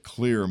to get a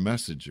clear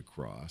message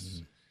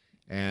across.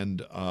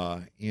 And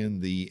in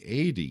the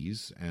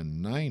 80s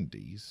and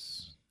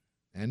 90s,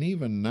 and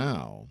even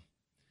now,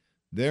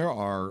 there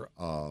are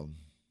a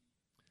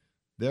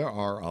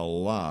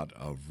lot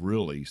of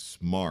really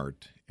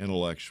smart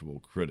intellectual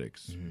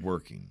critics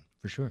working.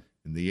 For sure.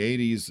 In the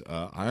 80s,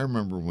 I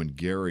remember when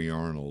Gary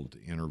Arnold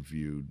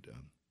interviewed.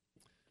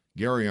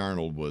 Gary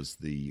Arnold was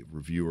the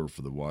reviewer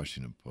for the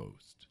Washington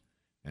Post,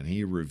 and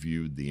he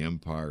reviewed The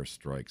Empire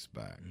Strikes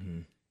Back.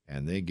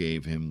 And they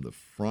gave him the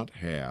front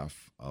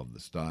half of the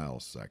style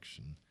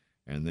section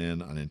and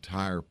then an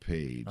entire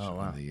page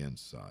on the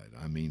inside.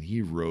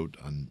 He wrote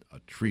a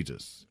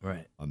treatise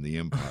on The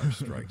Empire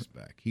Strikes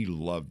Back. He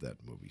loved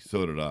that movie.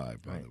 So did I,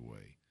 by the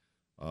way.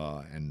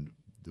 And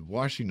the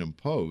Washington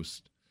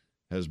Post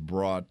has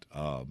brought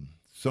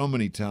so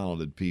many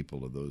talented people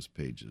to those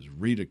pages.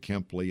 Rita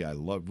Kempley, I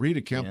love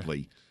Rita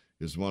Kempley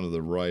is one of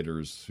the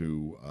writers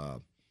who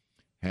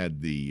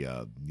had the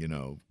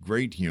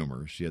great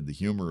humor. She had the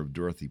humor of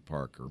Dorothy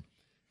Parker.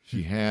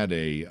 She had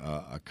a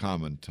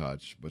common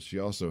touch, but she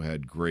also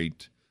had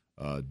great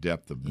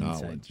depth of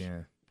knowledge.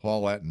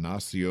 Paul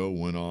Attanasio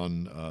went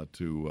on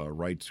to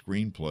write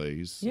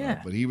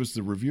screenplays, but he was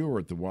the reviewer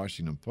at the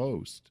Washington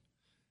Post.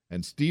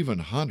 And Stephen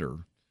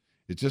Hunter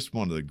is just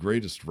one of the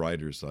greatest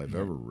writers I've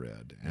ever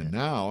read. And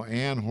now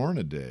Ann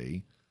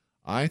Hornaday,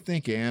 I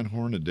think Ann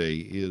Hornaday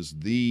is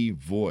the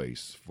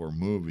voice for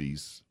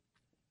movies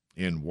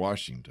in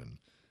Washington,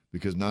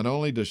 because not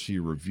only does she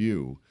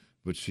review,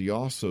 but she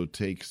also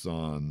takes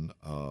on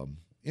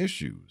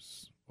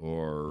issues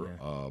or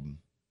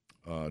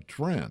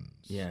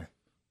trends. Yeah.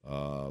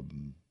 The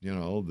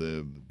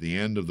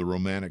end of the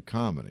romantic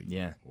comedy.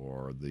 Yeah.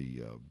 Or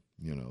the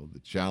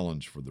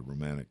challenge for the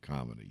romantic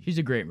comedy. She's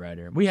a great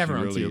writer. We have her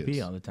on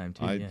COP all the time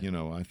too.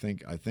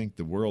 I think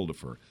the world of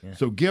her. Yeah.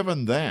 So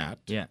given that,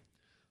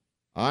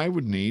 I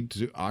would need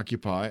to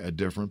occupy a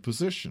different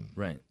position.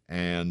 Right.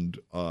 And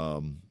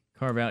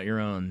carve out your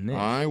own niche.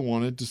 I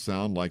wanted to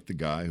sound like the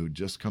guy who'd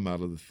just come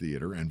out of the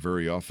theater, and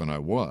very often I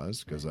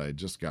was, because I had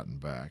just gotten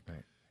back,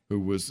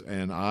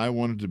 and I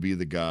wanted to be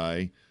the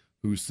guy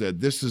who said,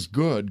 "This is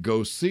good,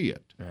 go see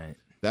it." Right.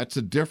 That's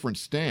a different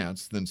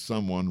stance than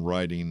someone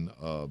writing,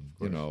 a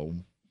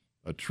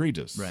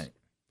treatise,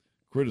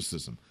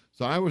 criticism.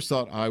 So I always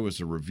thought I was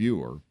a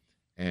reviewer,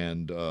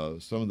 and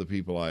some of the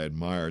people I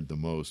admired the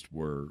most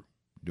were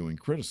doing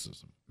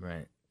criticism.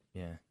 Right.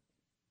 Yeah.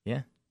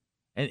 Yeah.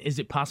 And is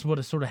it possible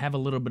to sort of have a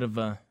little bit of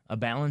a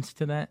balance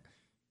to that?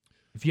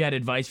 If you had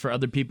advice for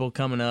other people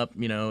coming up,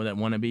 that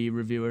want to be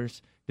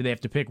reviewers, do they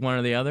have to pick one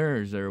or the other,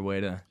 or is there a way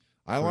to?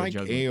 I like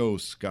A.O.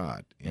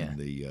 Scott in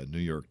the New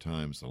York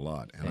Times a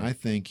lot, and I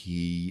think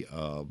he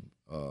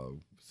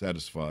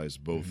satisfies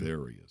both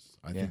areas.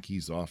 I think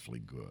he's awfully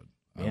good.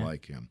 I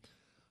like him.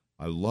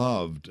 I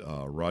loved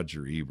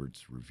Roger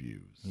Ebert's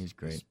reviews. He's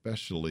great,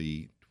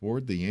 especially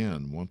toward the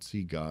end. Once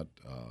he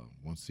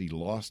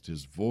lost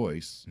his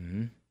voice,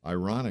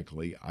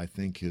 ironically, I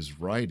think his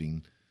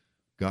writing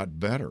got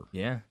better.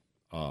 Yeah,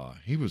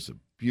 he was a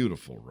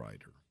beautiful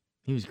writer.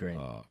 He was great.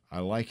 I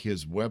like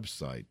his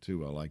website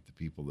too. I like the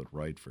people that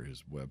write for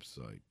his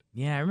website.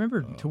 Yeah, I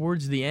remember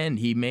towards the end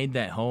he made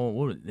that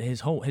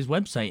his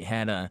website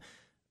had a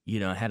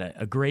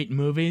great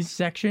movies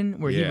section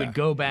where he would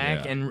go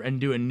back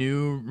and do a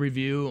new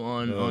review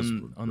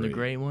on the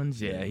great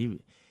ones. Yeah,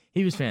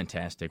 he was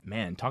fantastic.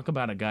 Man, talk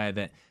about a guy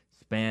that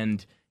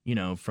spanned,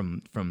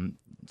 from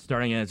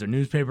starting as a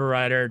newspaper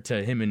writer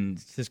to him and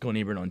Siskel and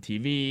Ebert on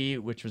TV,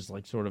 which was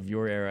like sort of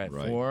your era at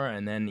 4,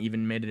 and then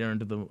even made it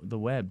onto the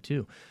web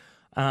too.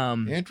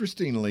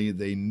 Interestingly,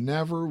 they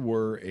never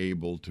were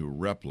able to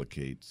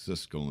replicate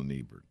Siskel and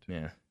Ebert.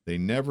 Yeah. They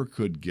never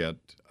could get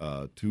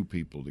two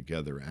people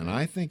together, and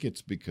I think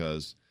it's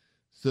because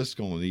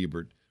Siskel and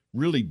Ebert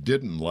really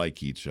didn't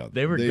like each other.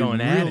 They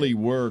really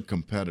were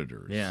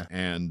competitors. Yeah.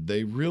 And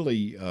they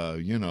really,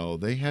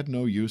 they had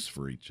no use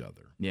for each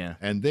other. Yeah.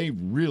 And they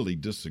really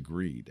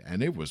disagreed,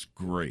 and it was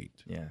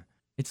great. Yeah.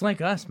 It's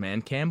like us,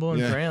 man. Campbell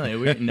and Fraley.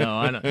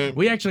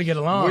 We actually get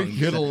along. We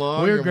get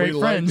along. We're great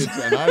friends.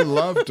 And I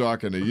love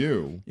talking to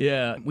you.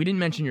 Yeah. We didn't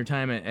mention your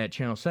time at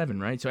Channel 7,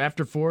 right? So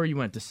after 4, you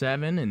went to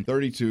 7. And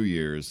 32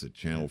 years at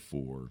Channel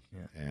 4.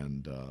 Yeah.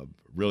 And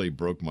really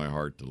broke my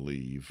heart to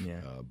leave.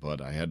 Yeah.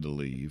 But I had to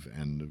leave.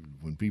 And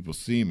when people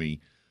see me,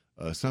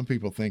 some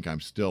people think I'm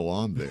still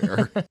on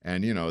there.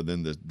 And,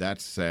 then that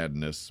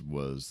sadness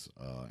was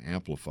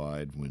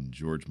amplified when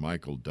George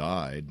Michael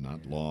died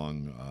not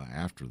long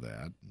after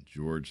that.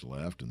 George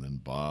left, and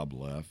then Bob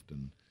left,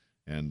 and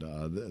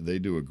they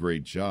do a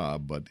great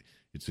job, but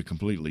it's a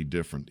completely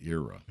different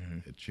era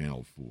at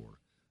Channel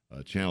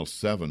 4. Channel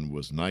 7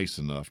 was nice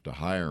enough to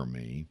hire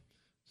me,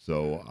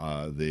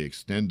 so they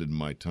extended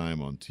my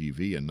time on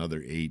TV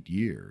another 8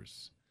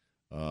 years.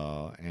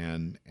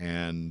 And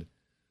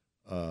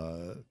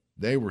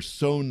they were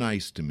so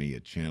nice to me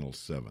at Channel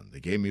 7. They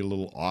gave me a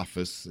little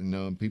office,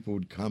 and people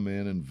would come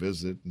in and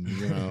visit,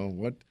 and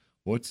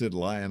what's it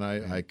like? And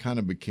I kind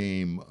of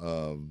became,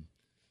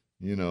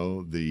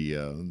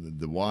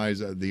 the wise,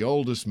 the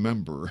oldest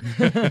member,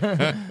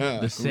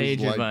 the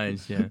sage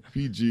advice,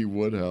 P.G.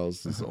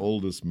 Woodhouse's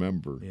oldest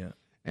member,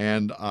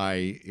 And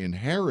I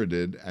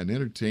inherited an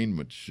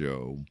entertainment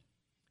show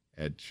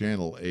at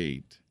Channel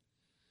 8,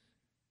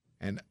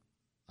 and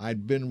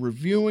I'd been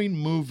reviewing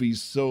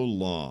movies so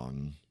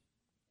long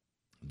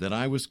that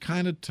I was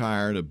kind of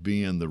tired of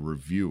being the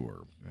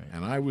reviewer. Right.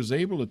 And I was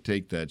able to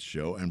take that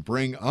show and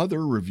bring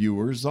other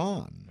reviewers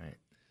on,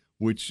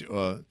 which,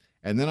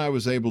 and then I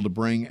was able to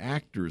bring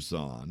actors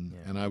on,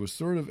 and I was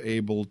sort of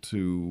able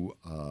to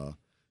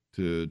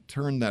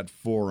turn that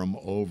forum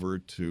over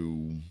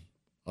to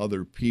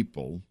other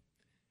people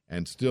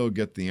and still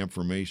get the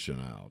information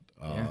out.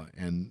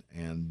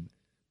 And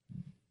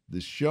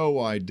the show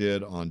I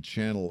did on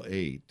Channel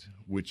 8,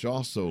 which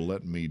also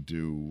let me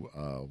do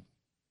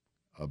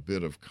a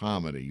bit of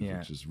comedy,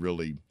 which is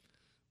really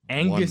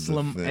Angus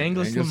Lamont,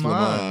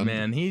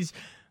 man. Is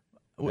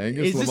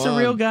this a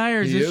real guy,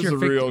 or is this your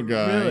real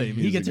guy? Really?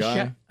 He gets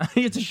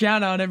a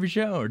shout out every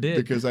show, or did?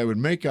 Because I would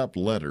make up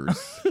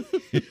letters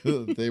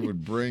that they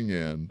would bring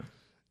in.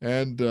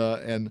 And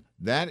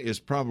that is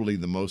probably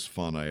the most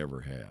fun I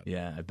ever had.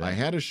 Yeah, I bet. I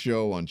had a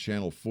show on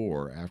Channel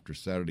 4 after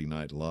Saturday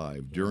Night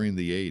Live during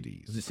the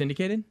 80s. Was it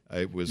syndicated?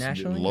 It was a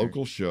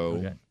local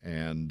show,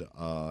 and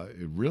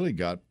it really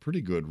got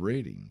pretty good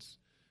ratings.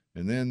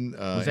 And then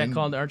was that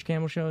called the Arch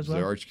Campbell Show as well?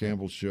 The Arch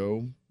Campbell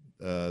Show.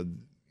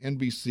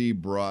 NBC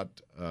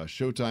brought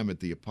Showtime at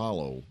the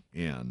Apollo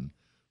in.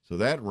 So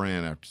that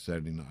ran after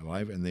Saturday Night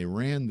Live, and they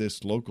ran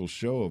this local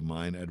show of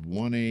mine at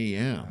 1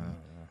 a.m.,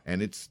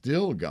 and it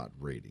still got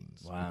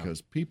ratings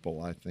because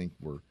people, I think,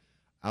 were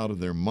out of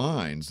their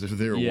minds if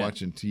they were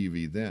watching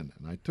TV then.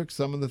 And I took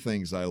some of the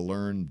things I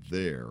learned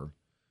there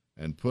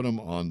and put them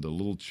on the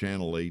little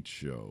Channel 8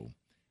 show.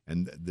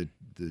 And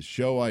the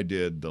show I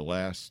did the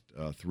last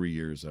 3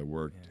 years I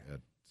worked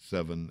at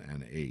 7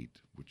 and 8,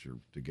 which are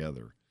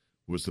together,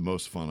 was the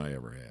most fun I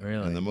ever had.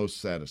 Really? And the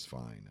most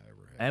satisfying I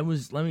ever had. It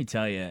was, let me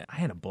tell you, I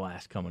had a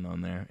blast coming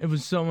on there. It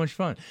was so much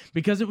fun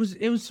because it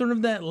was sort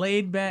of that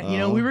laid back,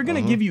 we were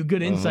going to give you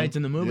good insights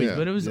in the movies,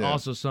 but it was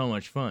also so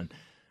much fun.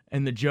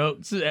 And the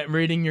jokes,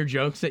 reading your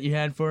jokes that you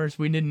had for us,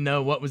 we didn't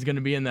know what was going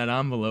to be in that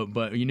envelope,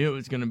 but you knew it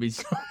was going to be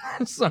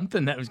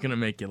something that was going to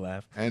make you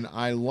laugh. And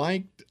I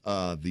liked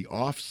the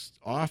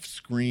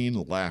off-screen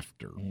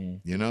laughter,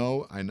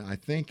 and I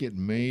think it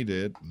made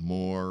it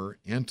more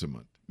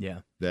intimate.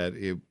 Yeah. That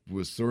it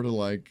was sort of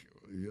like,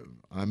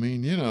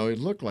 it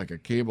looked like a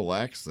cable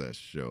access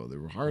show. There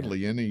were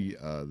hardly any,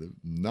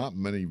 not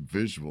many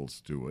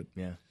visuals to it.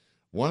 Yeah.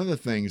 One of the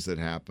things that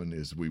happened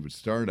is we would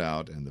start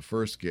out, and the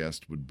first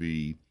guest would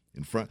be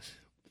in front.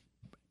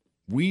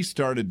 We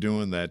started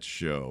doing that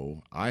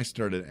show. I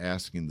started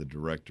asking the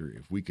director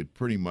if we could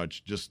pretty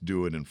much just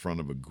do it in front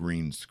of a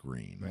green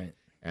screen. Right.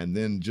 And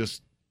then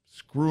just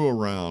screw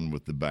around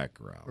with the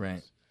backgrounds.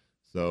 Right.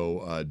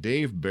 So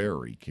Dave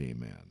Barry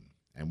came in,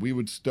 and we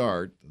would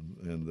start,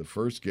 and the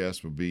first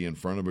guest would be in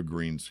front of a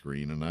green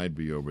screen, and I'd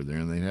be over there,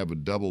 and they'd have a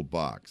double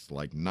box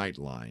like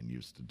Nightline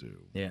used to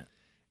do. Yeah.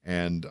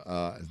 And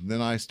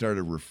then I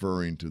started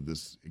referring to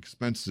this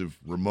expensive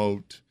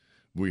remote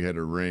we had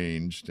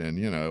arranged, and,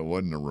 it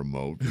wasn't a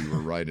remote. We were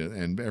right in,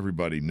 and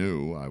everybody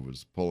knew I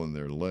was pulling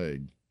their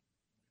leg.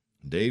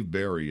 Dave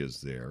Barry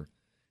is there.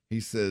 He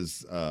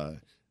says,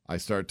 I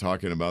start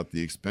talking about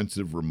the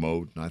expensive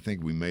remote, and I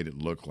think we made it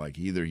look like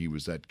either he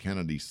was at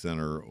Kennedy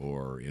Center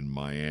or in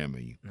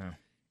Miami. No.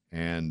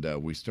 And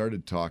we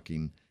started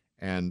talking.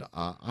 And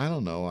I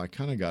don't know, I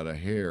kind of got a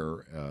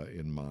hair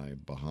in my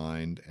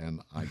behind,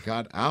 and I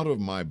got out of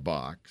my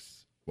box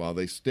while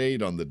they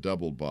stayed on the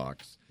double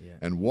box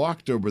and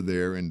walked over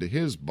there into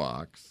his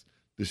box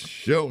to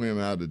show him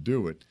how to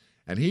do it.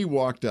 And he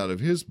walked out of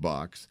his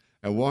box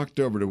and walked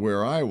over to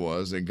where I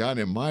was and got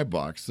in my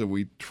box, so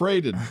we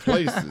traded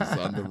places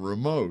on the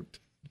remote.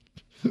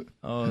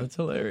 Oh, that's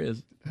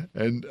hilarious.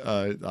 And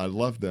I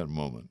loved that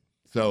moment.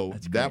 So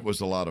that was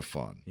a lot of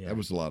fun. Yeah. That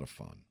was a lot of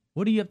fun.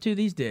 What are you up to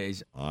these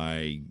days?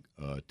 I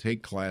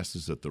take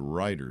classes at the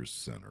Writers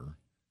Center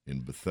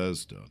in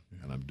Bethesda,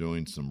 and I'm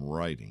doing some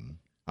writing.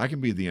 I can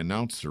be the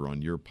announcer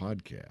on your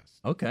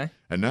podcast. Okay.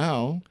 And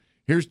now,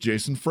 here's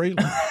Jason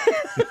Fraley.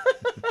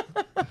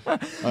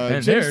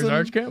 And there's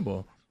Arch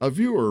Campbell. A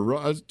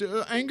viewer,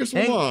 Angus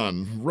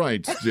Wan,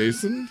 writes,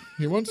 Jason.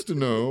 He wants to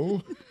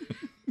know,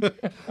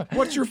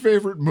 what's your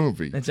favorite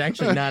movie? That's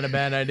actually not a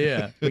bad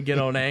idea. We get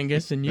old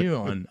Angus and you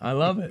on. I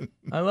love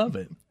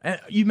it.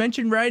 You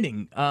mentioned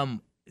writing.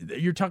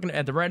 You're talking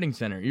at the Writing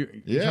Center. You're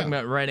talking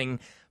about writing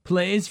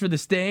plays for the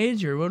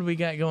stage, or what do we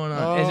got going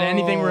on? Is there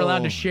anything we're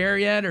allowed to share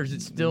yet, or is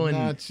it still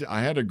in?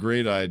 I had a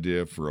great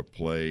idea for a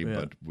play,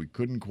 but we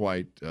couldn't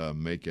quite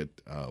make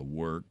it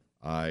work.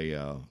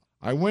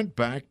 I went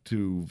back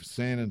to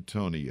San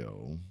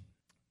Antonio,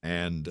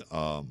 and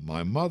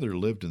my mother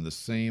lived in the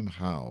same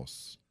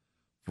house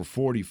for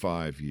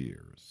 45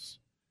 years.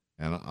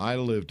 And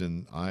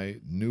I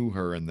knew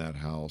her in that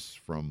house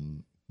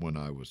from when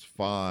I was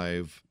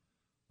 5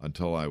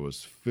 until I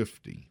was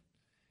 50.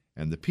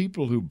 And the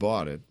people who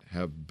bought it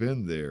have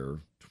been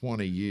there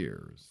 20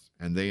 years,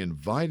 and they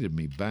invited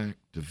me back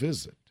to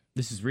visit.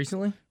 This is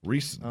recently?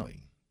 Recently.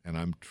 Oh. And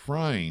I'm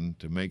trying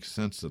to make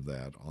sense of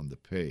that on the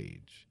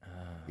page.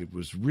 It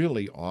was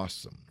really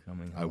awesome.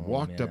 I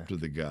walked up to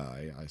the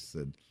guy. I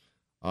said,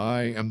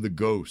 I am the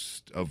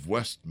ghost of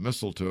West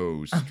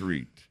Mistletoe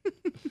Street.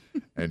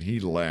 And he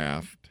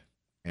laughed.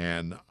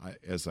 And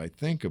as I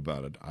think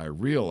about it, I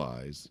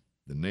realize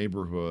the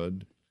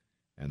neighborhood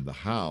and the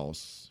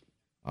house,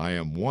 I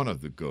am one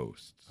of the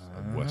ghosts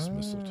of West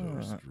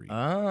Mistletoe Street.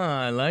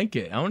 I like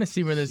it. I want to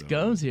see where this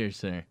goes here,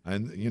 sir.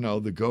 And,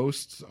 the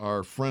ghosts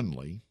are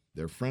friendly.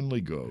 They're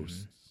friendly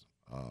ghosts.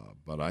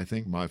 But I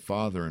think my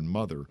father and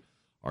mother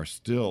are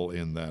still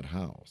in that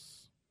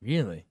house.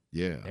 Really?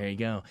 Yeah. There you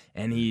go.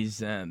 And he's,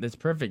 that's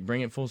perfect. Bring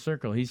it full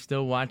circle. He's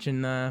still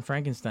watching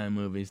Frankenstein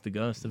movies, The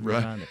Ghost of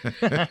the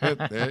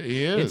Father. There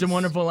he is. It's a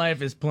Wonderful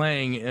Life is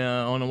playing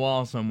on a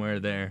wall somewhere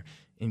there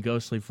in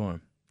ghostly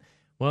form.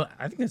 Well,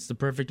 I think that's the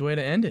perfect way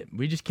to end it.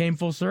 We just came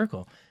full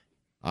circle.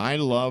 I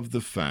love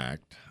the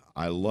fact,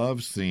 I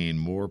love seeing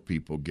more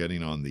people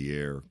getting on the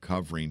air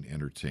covering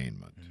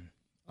entertainment.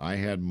 I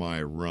had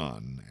my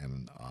run,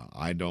 and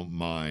I don't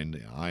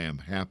mind. I am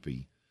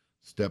happy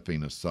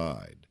stepping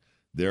aside.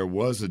 There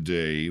was a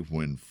day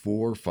when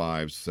 4,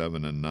 5,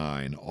 7, and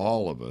 9,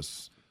 all of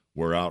us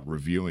were out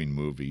reviewing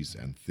movies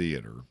and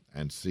theater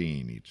and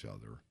seeing each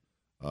other.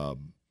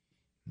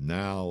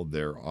 Now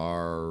there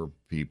are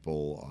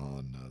people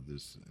on,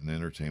 there's an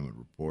entertainment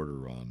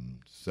reporter on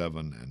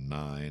 7 and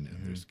 9,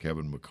 and there's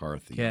Kevin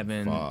McCarthy on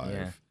 5.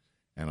 Yeah.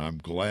 And I'm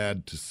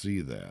glad to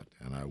see that,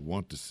 and I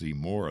want to see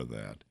more of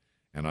that.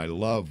 And I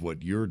love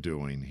what you're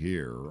doing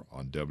here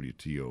on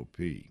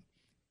WTOP.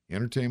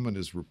 Entertainment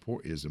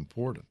is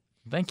important.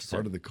 Thank you, sir.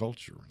 Part of the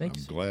culture. I'm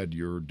glad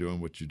you're doing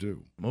what you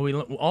do.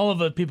 Well, all of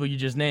the people you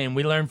just named,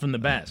 we learned from the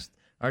best.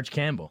 Arch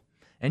Campbell.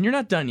 And you're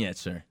not done yet,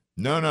 sir.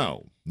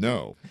 No.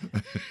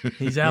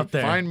 He's out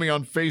there. Find me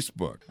on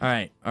Facebook. All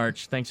right,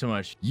 Arch, thanks so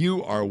much.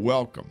 You are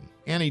welcome.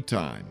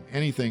 Anytime.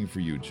 Anything for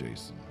you,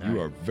 Jason. You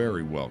are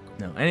very welcome.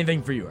 No,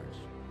 anything for you, Arch.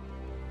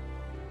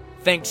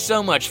 Thanks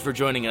so much for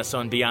joining us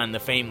on Beyond the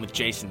Fame with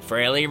Jason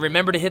Fraley.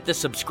 Remember to hit the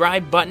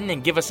subscribe button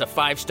and give us a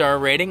 5-star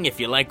rating if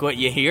you like what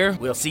you hear.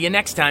 We'll see you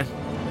next time.